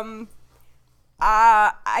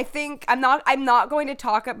 I think I'm not going to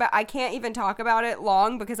talk about, I can't even talk about it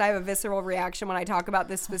long because I have a visceral reaction when I talk about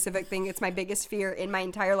this specific thing. It's my biggest fear in my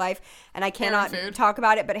entire life, and I cannot talk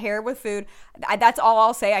about it. But hair with food, that's all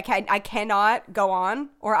I'll say. I cannot go on,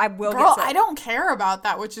 or I will. Girl, I don't care about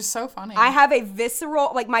that, which is so funny. I have a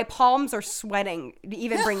visceral, like my palms are sweating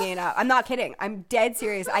even bringing it up. I'm not kidding. I'm dead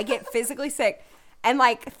serious. I get physically sick, and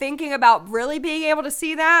like thinking about really being able to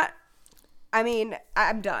see that. I mean,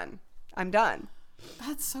 I'm done.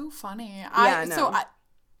 That's so funny. Yeah, no.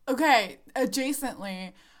 Okay,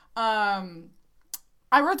 adjacently, I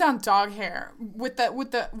wrote down dog hair with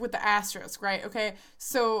the asterisk, right? Okay,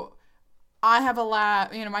 so I have a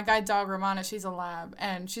lab. My guide dog Romana, she's a lab,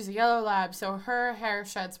 and she's a yellow lab, so her hair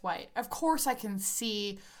sheds white. Of course, I can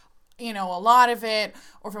see, a lot of it,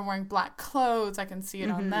 or if I'm wearing black clothes, I can see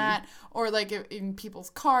it on that, or like in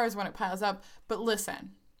people's cars when it piles up. But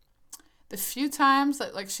listen. The few times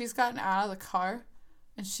that like she's gotten out of the car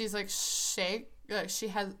and she's like she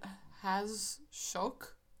has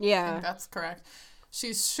shook. Yeah. I think that's correct.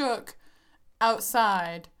 She's shook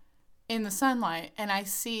outside in the sunlight and I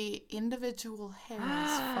see individual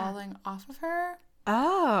hairs falling off of her.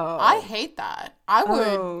 Oh. I hate that. I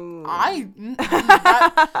would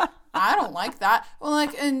I don't like that. Well,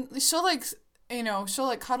 like, and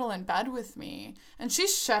she'll cuddle in bed with me, and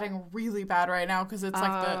she's shedding really bad right now because it's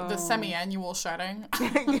like the semi-annual shedding.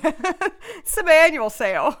 Semi-annual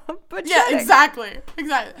sale, but yeah, shedding. exactly.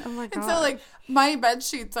 Oh my god! And so like my bed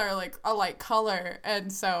sheets are like a light color, and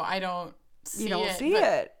so I don't see it. You don't see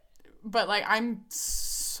it. But like I'm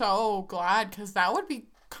so glad because that would be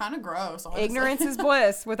kind of gross. Honestly. Ignorance is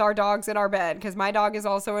bliss with our dogs in our bed because my dog is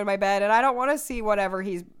also in my bed, and I don't want to see whatever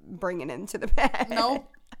he's bringing into the bed. Nope.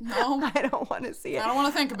 No. I don't want to see it. I don't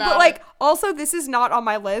want to think about it. But like, also, this is not on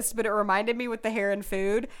my list, but it reminded me with the hair and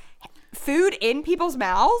food. Food in people's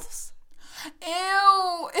mouths?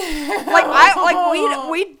 Ew.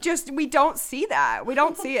 We don't see that. We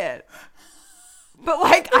don't see it. But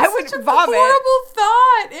like, I would such a vomit. Horrible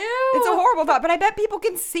thought. Ew. It's a horrible thought, but I bet people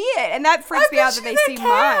can see it, and that freaks me out that they see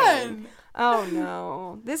mine. Oh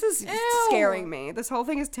no. This is scaring me. This whole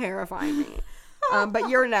thing is terrifying me. But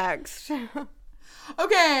you're next.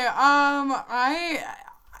 Okay,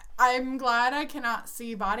 I'm glad I cannot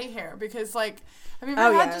see body hair because, like, have you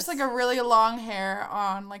ever had just, like, a really long hair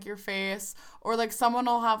on, like, your face? Or, like, someone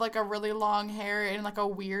will have, like, a really long hair in, like, a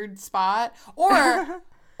weird spot? Or,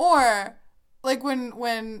 like,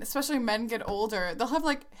 when especially men get older, they'll have,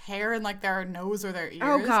 like, hair in, like, their nose or their ears.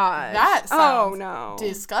 Oh, God. That sounds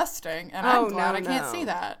disgusting, and I'm glad I can't see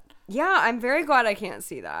that. Yeah, I'm very glad I can't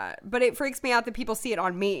see that. But it freaks me out that people see it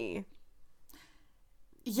on me.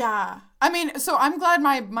 Yeah. I mean, so I'm glad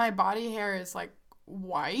my body hair is, like,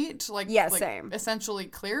 white. Like, same. Essentially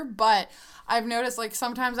clear. But I've noticed, like,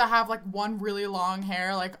 sometimes I have, like, one really long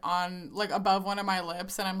hair, like, on, like, above one of my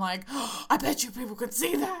lips. And I'm like, oh, I bet you people could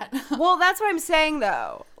see that. Well, that's what I'm saying,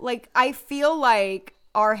 though. Like, I feel like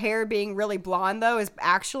our hair being really blonde, though, is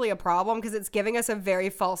actually a problem because it's giving us a very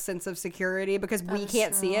false sense of security because we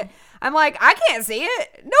can't see it. I'm like, I can't see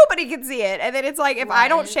it. Nobody can see it. And then it's like, if I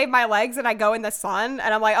don't shave my legs and I go in the sun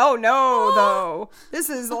and I'm like, oh no, though, this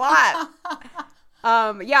is a lot.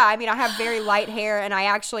 Yeah, I mean, I have very light hair and I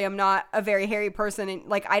actually am not a very hairy person. And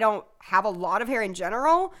like, I don't have a lot of hair in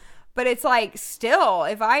general, but it's like, still,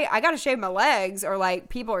 if I got to shave my legs or like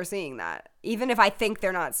people are seeing that, even if I think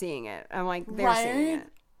they're not seeing it, I'm like, they're seeing it.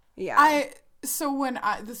 Yeah. This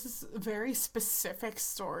is a very specific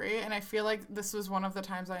story, and I feel like this was one of the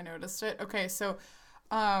times I noticed it. Okay, so,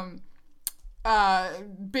 having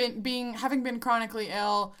been chronically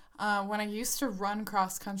ill, when I used to run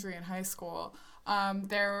cross country in high school,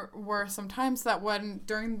 there were some times that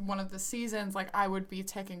during one of the seasons, like I would be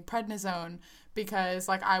taking prednisone because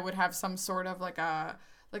like I would have some sort of like a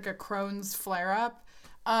Crohn's flare up.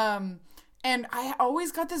 And I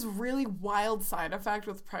always got this really wild side effect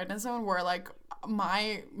with prednisone where, like,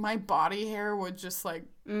 my body hair would just, like,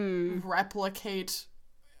 replicate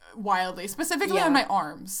wildly, specifically on my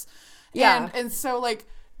arms. Yeah. And so, like,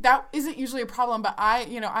 that isn't usually a problem, but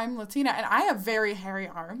I'm Latina, and I have very hairy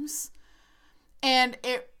arms. And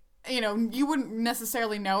you wouldn't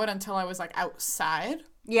necessarily know it until I was, like, outside.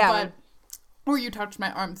 Yeah. Or you touch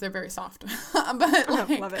my arms, they're very soft. But like,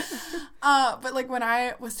 love it. But like when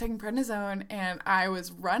I was taking prednisone and I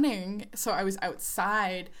was running, so I was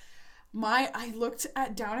outside, I looked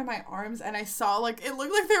down at my arms and I saw like it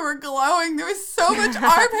looked like they were glowing. There was so much arm hair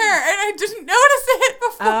and I didn't notice it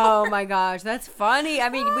before. Oh my gosh, that's funny. I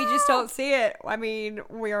mean, we just don't see it. I mean,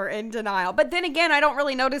 we're in denial. But then again, I don't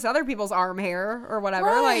really notice other people's arm hair or whatever.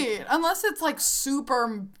 Right. Like, unless it's like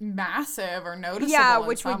super massive or noticeable. Yeah,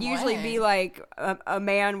 which would usually be like a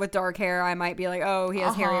man with dark hair. I might be like, oh, he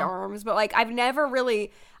has hairy arms. But like, I've never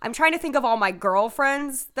really... I'm trying to think of all my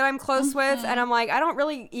girlfriends that I'm close with, and I'm like, I don't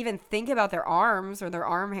really even think about their arms or their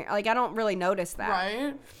arm hair. Like, I don't really notice that.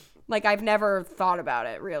 Right. Like, I've never thought about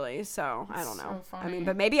it, really, so I don't know. So I mean,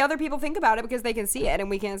 but maybe other people think about it because they can see it and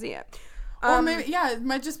we can't see it. Or maybe, yeah, it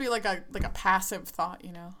might just be like a passive thought,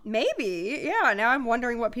 you know? Maybe, yeah. Now I'm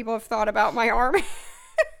wondering what people have thought about my arm.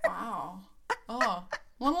 Wow. Oh,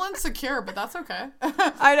 a little insecure, but that's okay.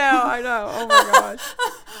 I know. Oh my gosh.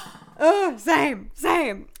 Oh, same.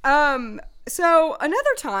 So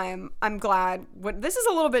another time, I'm glad. This is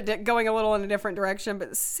a little bit going a little in a different direction,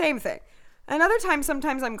 but same thing. Another time,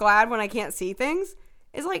 sometimes I'm glad when I can't see things.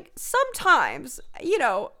 Is like sometimes,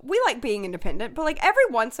 we like being independent, but like every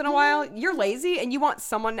once in a while, you're lazy and you want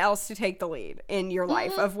someone else to take the lead in your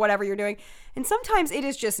life of whatever you're doing. And sometimes it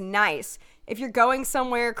is just nice if you're going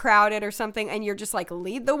somewhere crowded or something and you're just like,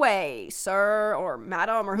 lead the way, sir or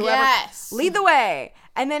madam or whoever. Yes. Lead the way.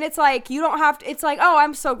 And then it's like, you don't have to, it's like, oh,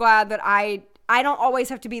 I'm so glad that I don't always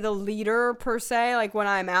have to be the leader per se, like when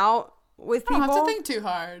I'm out with people. I don't have to think too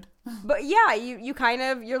hard. But yeah, you kind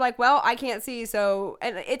of, you're like, well, I can't see, so,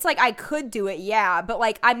 and it's like, I could do it, yeah, but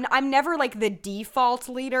like, I'm never like the default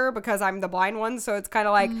leader because I'm the blind one, so it's kind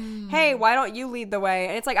of like, hey, why don't you lead the way?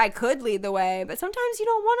 And it's like, I could lead the way, but sometimes you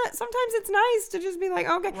don't want to, sometimes it's nice to just be like,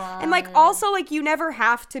 okay. Right. And like, also, like, you never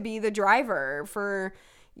have to be the driver for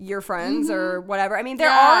your friends or whatever. I mean,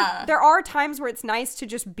 there are times where it's nice to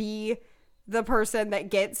just be the person that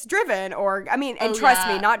gets driven, or I mean, and trust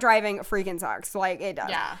me, not driving freaking sucks. Like, it does.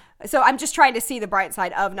 Yeah. So I'm just trying to see the bright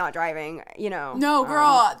side of not driving, No,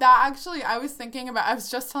 girl, that actually, I was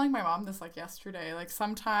just telling my mom this like yesterday. Like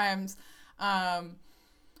sometimes,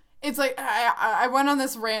 it's like I went on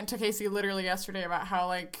this rant to Casey literally yesterday about how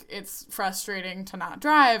like it's frustrating to not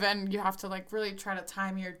drive and you have to like really try to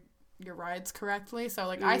time your rides correctly. So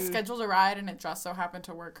like I scheduled a ride and it just so happened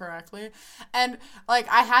to work correctly. And like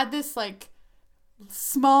I had this like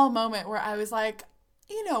small moment where I was like,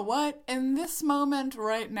 you know what? In this moment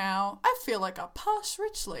right now, I feel like a posh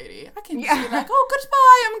rich lady. I can just be like, oh,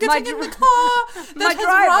 goodbye. I'm getting in the car that has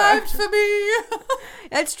arrived for me.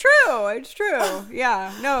 It's true. It's true.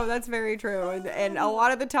 Yeah. No, that's very true. And a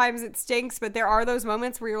lot of the times it stinks, but there are those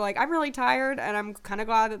moments where you're like, I'm really tired, and I'm kind of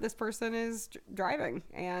glad that this person is driving.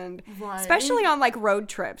 And especially on like road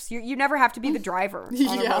trips, you never have to be the driver on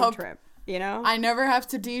a road trip. You know, I never have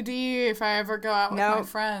to DD if I ever go out with my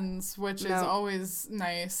friends, which is always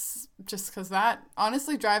nice. Just because that,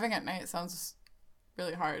 honestly, driving at night sounds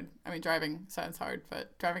really hard. I mean, driving sounds hard,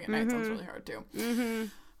 but driving at night sounds really hard too.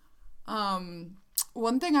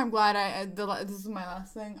 One thing I'm glad this is my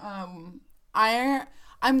last thing.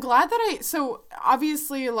 I'm glad that so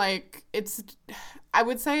obviously, like, I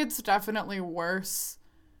would say it's definitely worse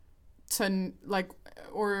to like,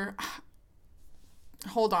 or.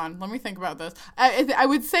 Hold on, let me think about this. I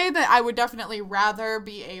would say that I would definitely rather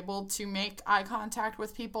be able to make eye contact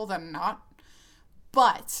with people than not.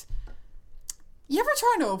 But you ever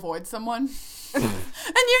trying to avoid someone and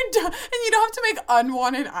you don't have to make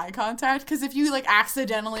unwanted eye contact? Because if you like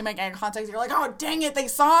accidentally make eye contact, you're like, oh dang it, they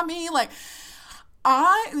saw me. Like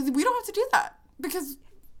we don't have to do that because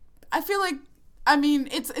I feel like. I mean,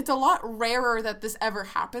 it's a lot rarer that this ever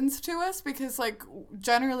happens to us because, like,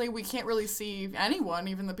 generally we can't really see anyone,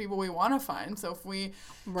 even the people we want to find. So if we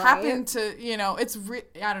happen to, you know,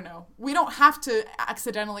 I don't know. We don't have to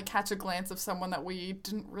accidentally catch a glance of someone that we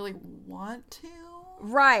didn't really want to.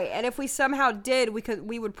 Right. And if we somehow did,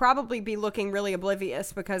 we would probably be looking really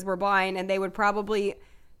oblivious because we're blind, and they would probably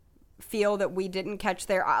feel that we didn't catch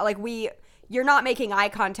their eye. Like, you're not making eye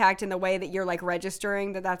contact in the way that you're, like,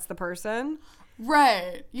 registering that that's the person.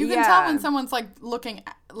 Right. You can tell when someone's like looking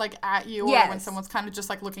like at you or when someone's kind of just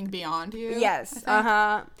like looking beyond you. Yes.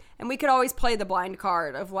 Uh-huh. And we could always play the blind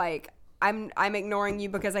card of like, I'm ignoring you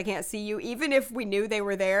because I can't see you. Even if we knew they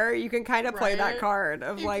were there, you can kind of play that card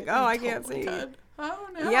of like, I can't see. Oh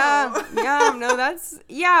no. Yeah.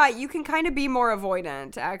 No, you can kind of be more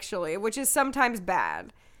avoidant actually, which is sometimes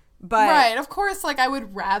bad. But right, of course, like I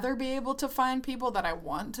would rather be able to find people that I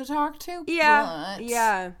want to talk to. Yeah.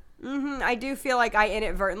 Yeah. I do feel like I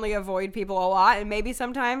inadvertently avoid people a lot, and maybe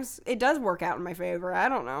sometimes it does work out in my favor. I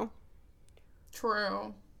don't know.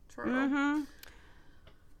 True. Well,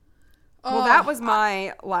 that was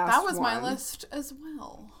my last That was my list as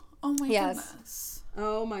well. Oh my goodness.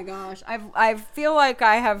 Oh my gosh. I feel like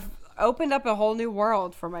I have opened up a whole new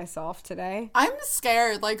world for myself today. I'm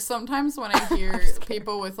scared. Like sometimes when I hear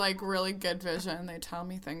people with like really good vision, they tell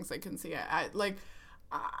me things they can see.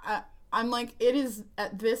 I'm like, it is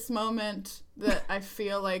at this moment that I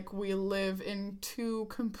feel like we live in two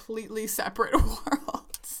completely separate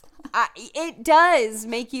worlds. It does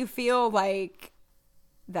make you feel like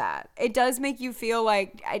that. It does make you feel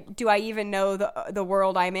like, do I even know the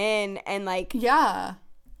world I'm in? And like, yeah.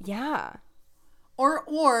 Or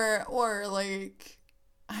like,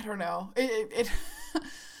 I don't know. It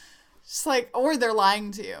Just like, or they're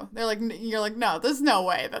lying to you. They're like, you're like, no, there's no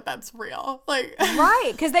way that that's real. Like, right.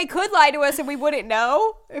 Because they could lie to us and we wouldn't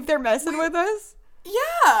know if they're messing with us.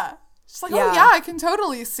 Yeah. Just like, oh yeah, I can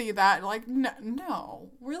totally see that. Like, no.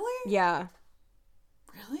 Really? Yeah.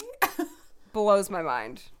 Really? Blows my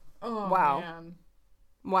mind. Oh, wow. Man.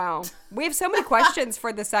 Wow. We have so many questions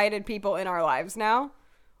for the sighted people in our lives now.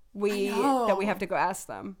 That we have to go ask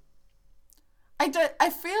them. I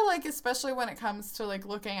feel like, especially when it comes to like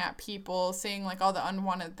looking at people, seeing like all the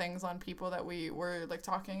unwanted things on people that we were like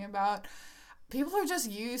talking about, people are just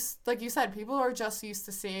used, like you said, people are just used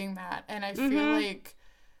to seeing that. And I feel like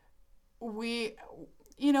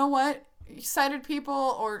you know what, sighted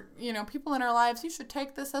people or, you know, people in our lives, you should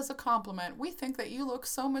take this as a compliment. We think that you look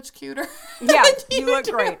so much cuter. Yeah, you look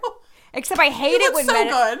great. Except I hate it when so men.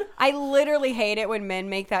 Good. I literally hate it when men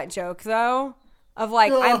make that joke though. Of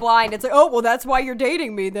like, I'm blind. It's like, oh, well, that's why you're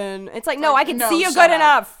dating me then. It's like, no, I can see you good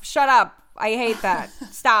enough. Shut up. I hate that.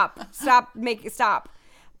 Stop.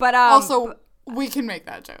 But also, we can make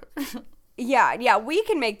that joke. Yeah, we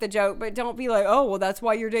can make the joke, but don't be like, oh, well, that's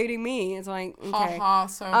why you're dating me. It's like, okay.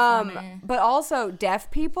 So funny. But also,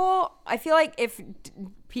 deaf people, I feel like if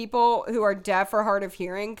people who are deaf or hard of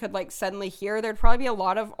hearing could like suddenly hear, there'd probably be a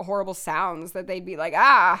lot of horrible sounds that they'd be like,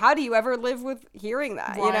 how do you ever live with hearing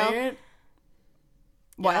that? Right? You know?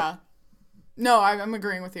 What? Yeah. No, I'm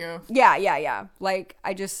agreeing with you. Yeah. Like,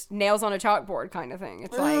 I just nails on a chalkboard kind of thing.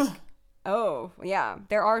 It's like, oh, yeah.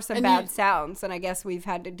 There are some bad sounds, and I guess we've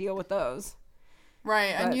had to deal with those.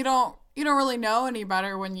 Right, but, and you don't really know any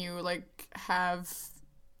better when you, like, have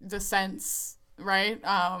the sense, right?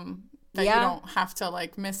 That you don't have to,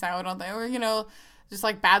 like, miss out on that. Or, you know, just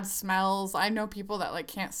like bad smells. I know people that like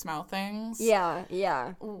can't smell things.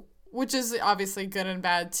 Yeah. Which is obviously good and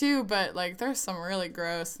bad too, but like there's some really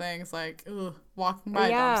gross things like walking by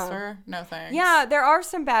a dumpster. No thanks. Yeah, there are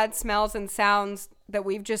some bad smells and sounds that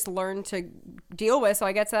we've just learned to deal with. So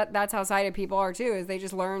I guess that's how sighted people are too, is they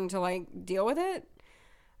just learn to like deal with it.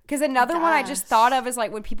 Because another one I just thought of is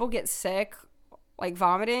like when people get sick, like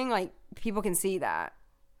vomiting, like people can see that.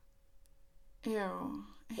 Ew.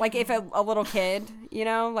 Like if a little kid, you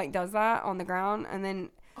know, like does that on the ground and then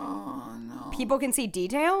people can see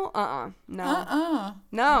detail? No.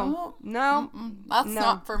 No. That's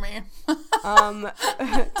not for me.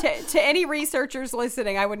 To any researchers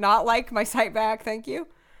listening, I would not like my sight back. Thank you.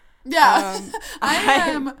 Yeah. I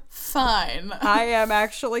am fine. I am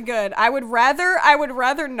actually good. I would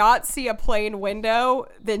rather not see a plain window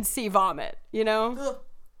than see vomit, you know?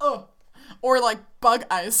 Or like bug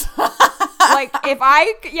eyes. Like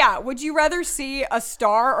would you rather see a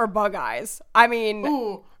star or bug eyes? I mean,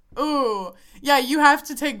 ooh. Yeah, you have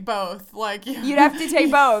to take both. Like you'd have to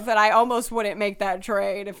take both, and I almost wouldn't make that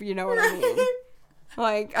trade, if you know what I mean.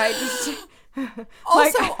 Like I just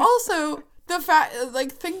also the fact,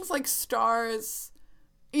 like things like stars,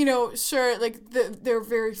 you know, sure, like there are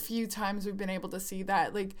very few times we've been able to see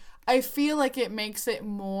that. Like I feel like it makes it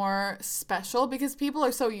more special because people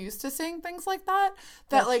are so used to seeing things like that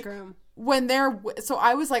That's like true. When they're so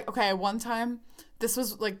I was like, okay, one time this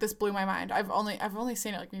blew my mind. I've only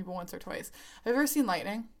seen it like maybe once or twice. Have you ever seen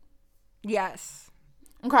lightning? Yes.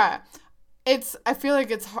 Okay. I feel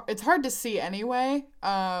like it's hard to see anyway.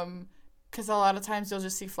 Because a lot of times you'll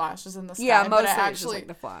just see flashes in the sky. Yeah, mostly it's just like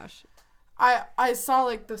the flash. I saw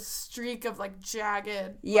like the streak of like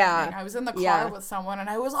jagged lightning. I was in the car with someone and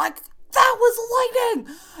I was like, that was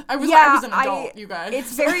lightning. I was an adult, you guys.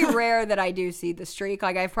 It's very rare that I do see the streak.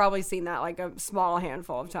 Like I've probably seen that like a small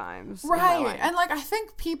handful of times. Right. And like I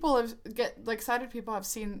think people sighted people have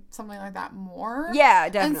seen something like that more. Yeah,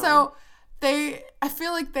 definitely. And so I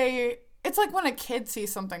feel like it's like when a kid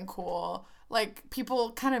sees something cool, like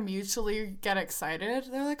people kind of mutually get excited.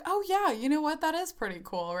 They're like, oh yeah, you know what? That is pretty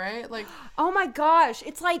cool, right? Like, oh my gosh.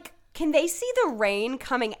 It's like, can they see the rain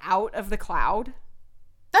coming out of the cloud?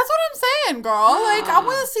 That's what I'm saying, girl. Like, I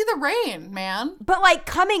want to see the rain, man. But like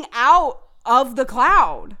coming out of the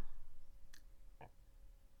cloud.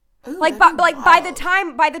 Ooh, like by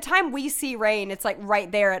the time we see rain, it's like right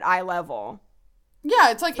there at eye level.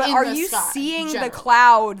 Yeah, it's like but in are the you sky, seeing generally. the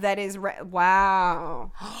cloud that is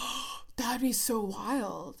wow. That'd be so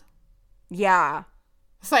wild. Yeah.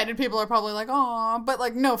 Sighted people are probably like, aw, but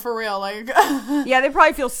like, no, for real, like. Yeah, they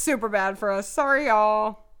probably feel super bad for us. Sorry,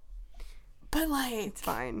 y'all. But like. It's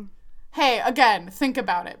fine. Hey, again, think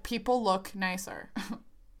about it. People look nicer.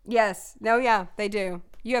 Yes. No, yeah, they do.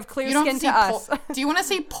 You have clear skin to us. Do you want to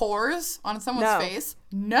see pores on someone's face?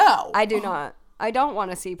 No. I do not. I don't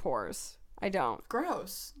want to see pores. I don't.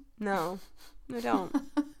 Gross. No. I don't.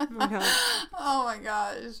 I don't. Oh my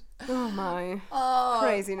gosh. Oh my.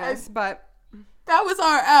 Craziness. But that was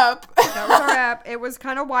our app. That was our app. It was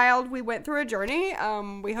kind of wild. We went through a journey.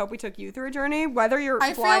 We hope we took you through a journey. Whether you're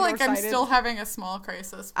blind or sighted. I feel like I'm still having a small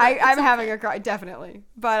crisis. I'm having a crisis, definitely.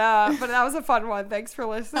 But that was a fun one. Thanks for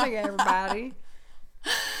listening, everybody.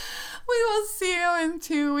 We will see you in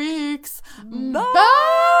 2 weeks. Bye.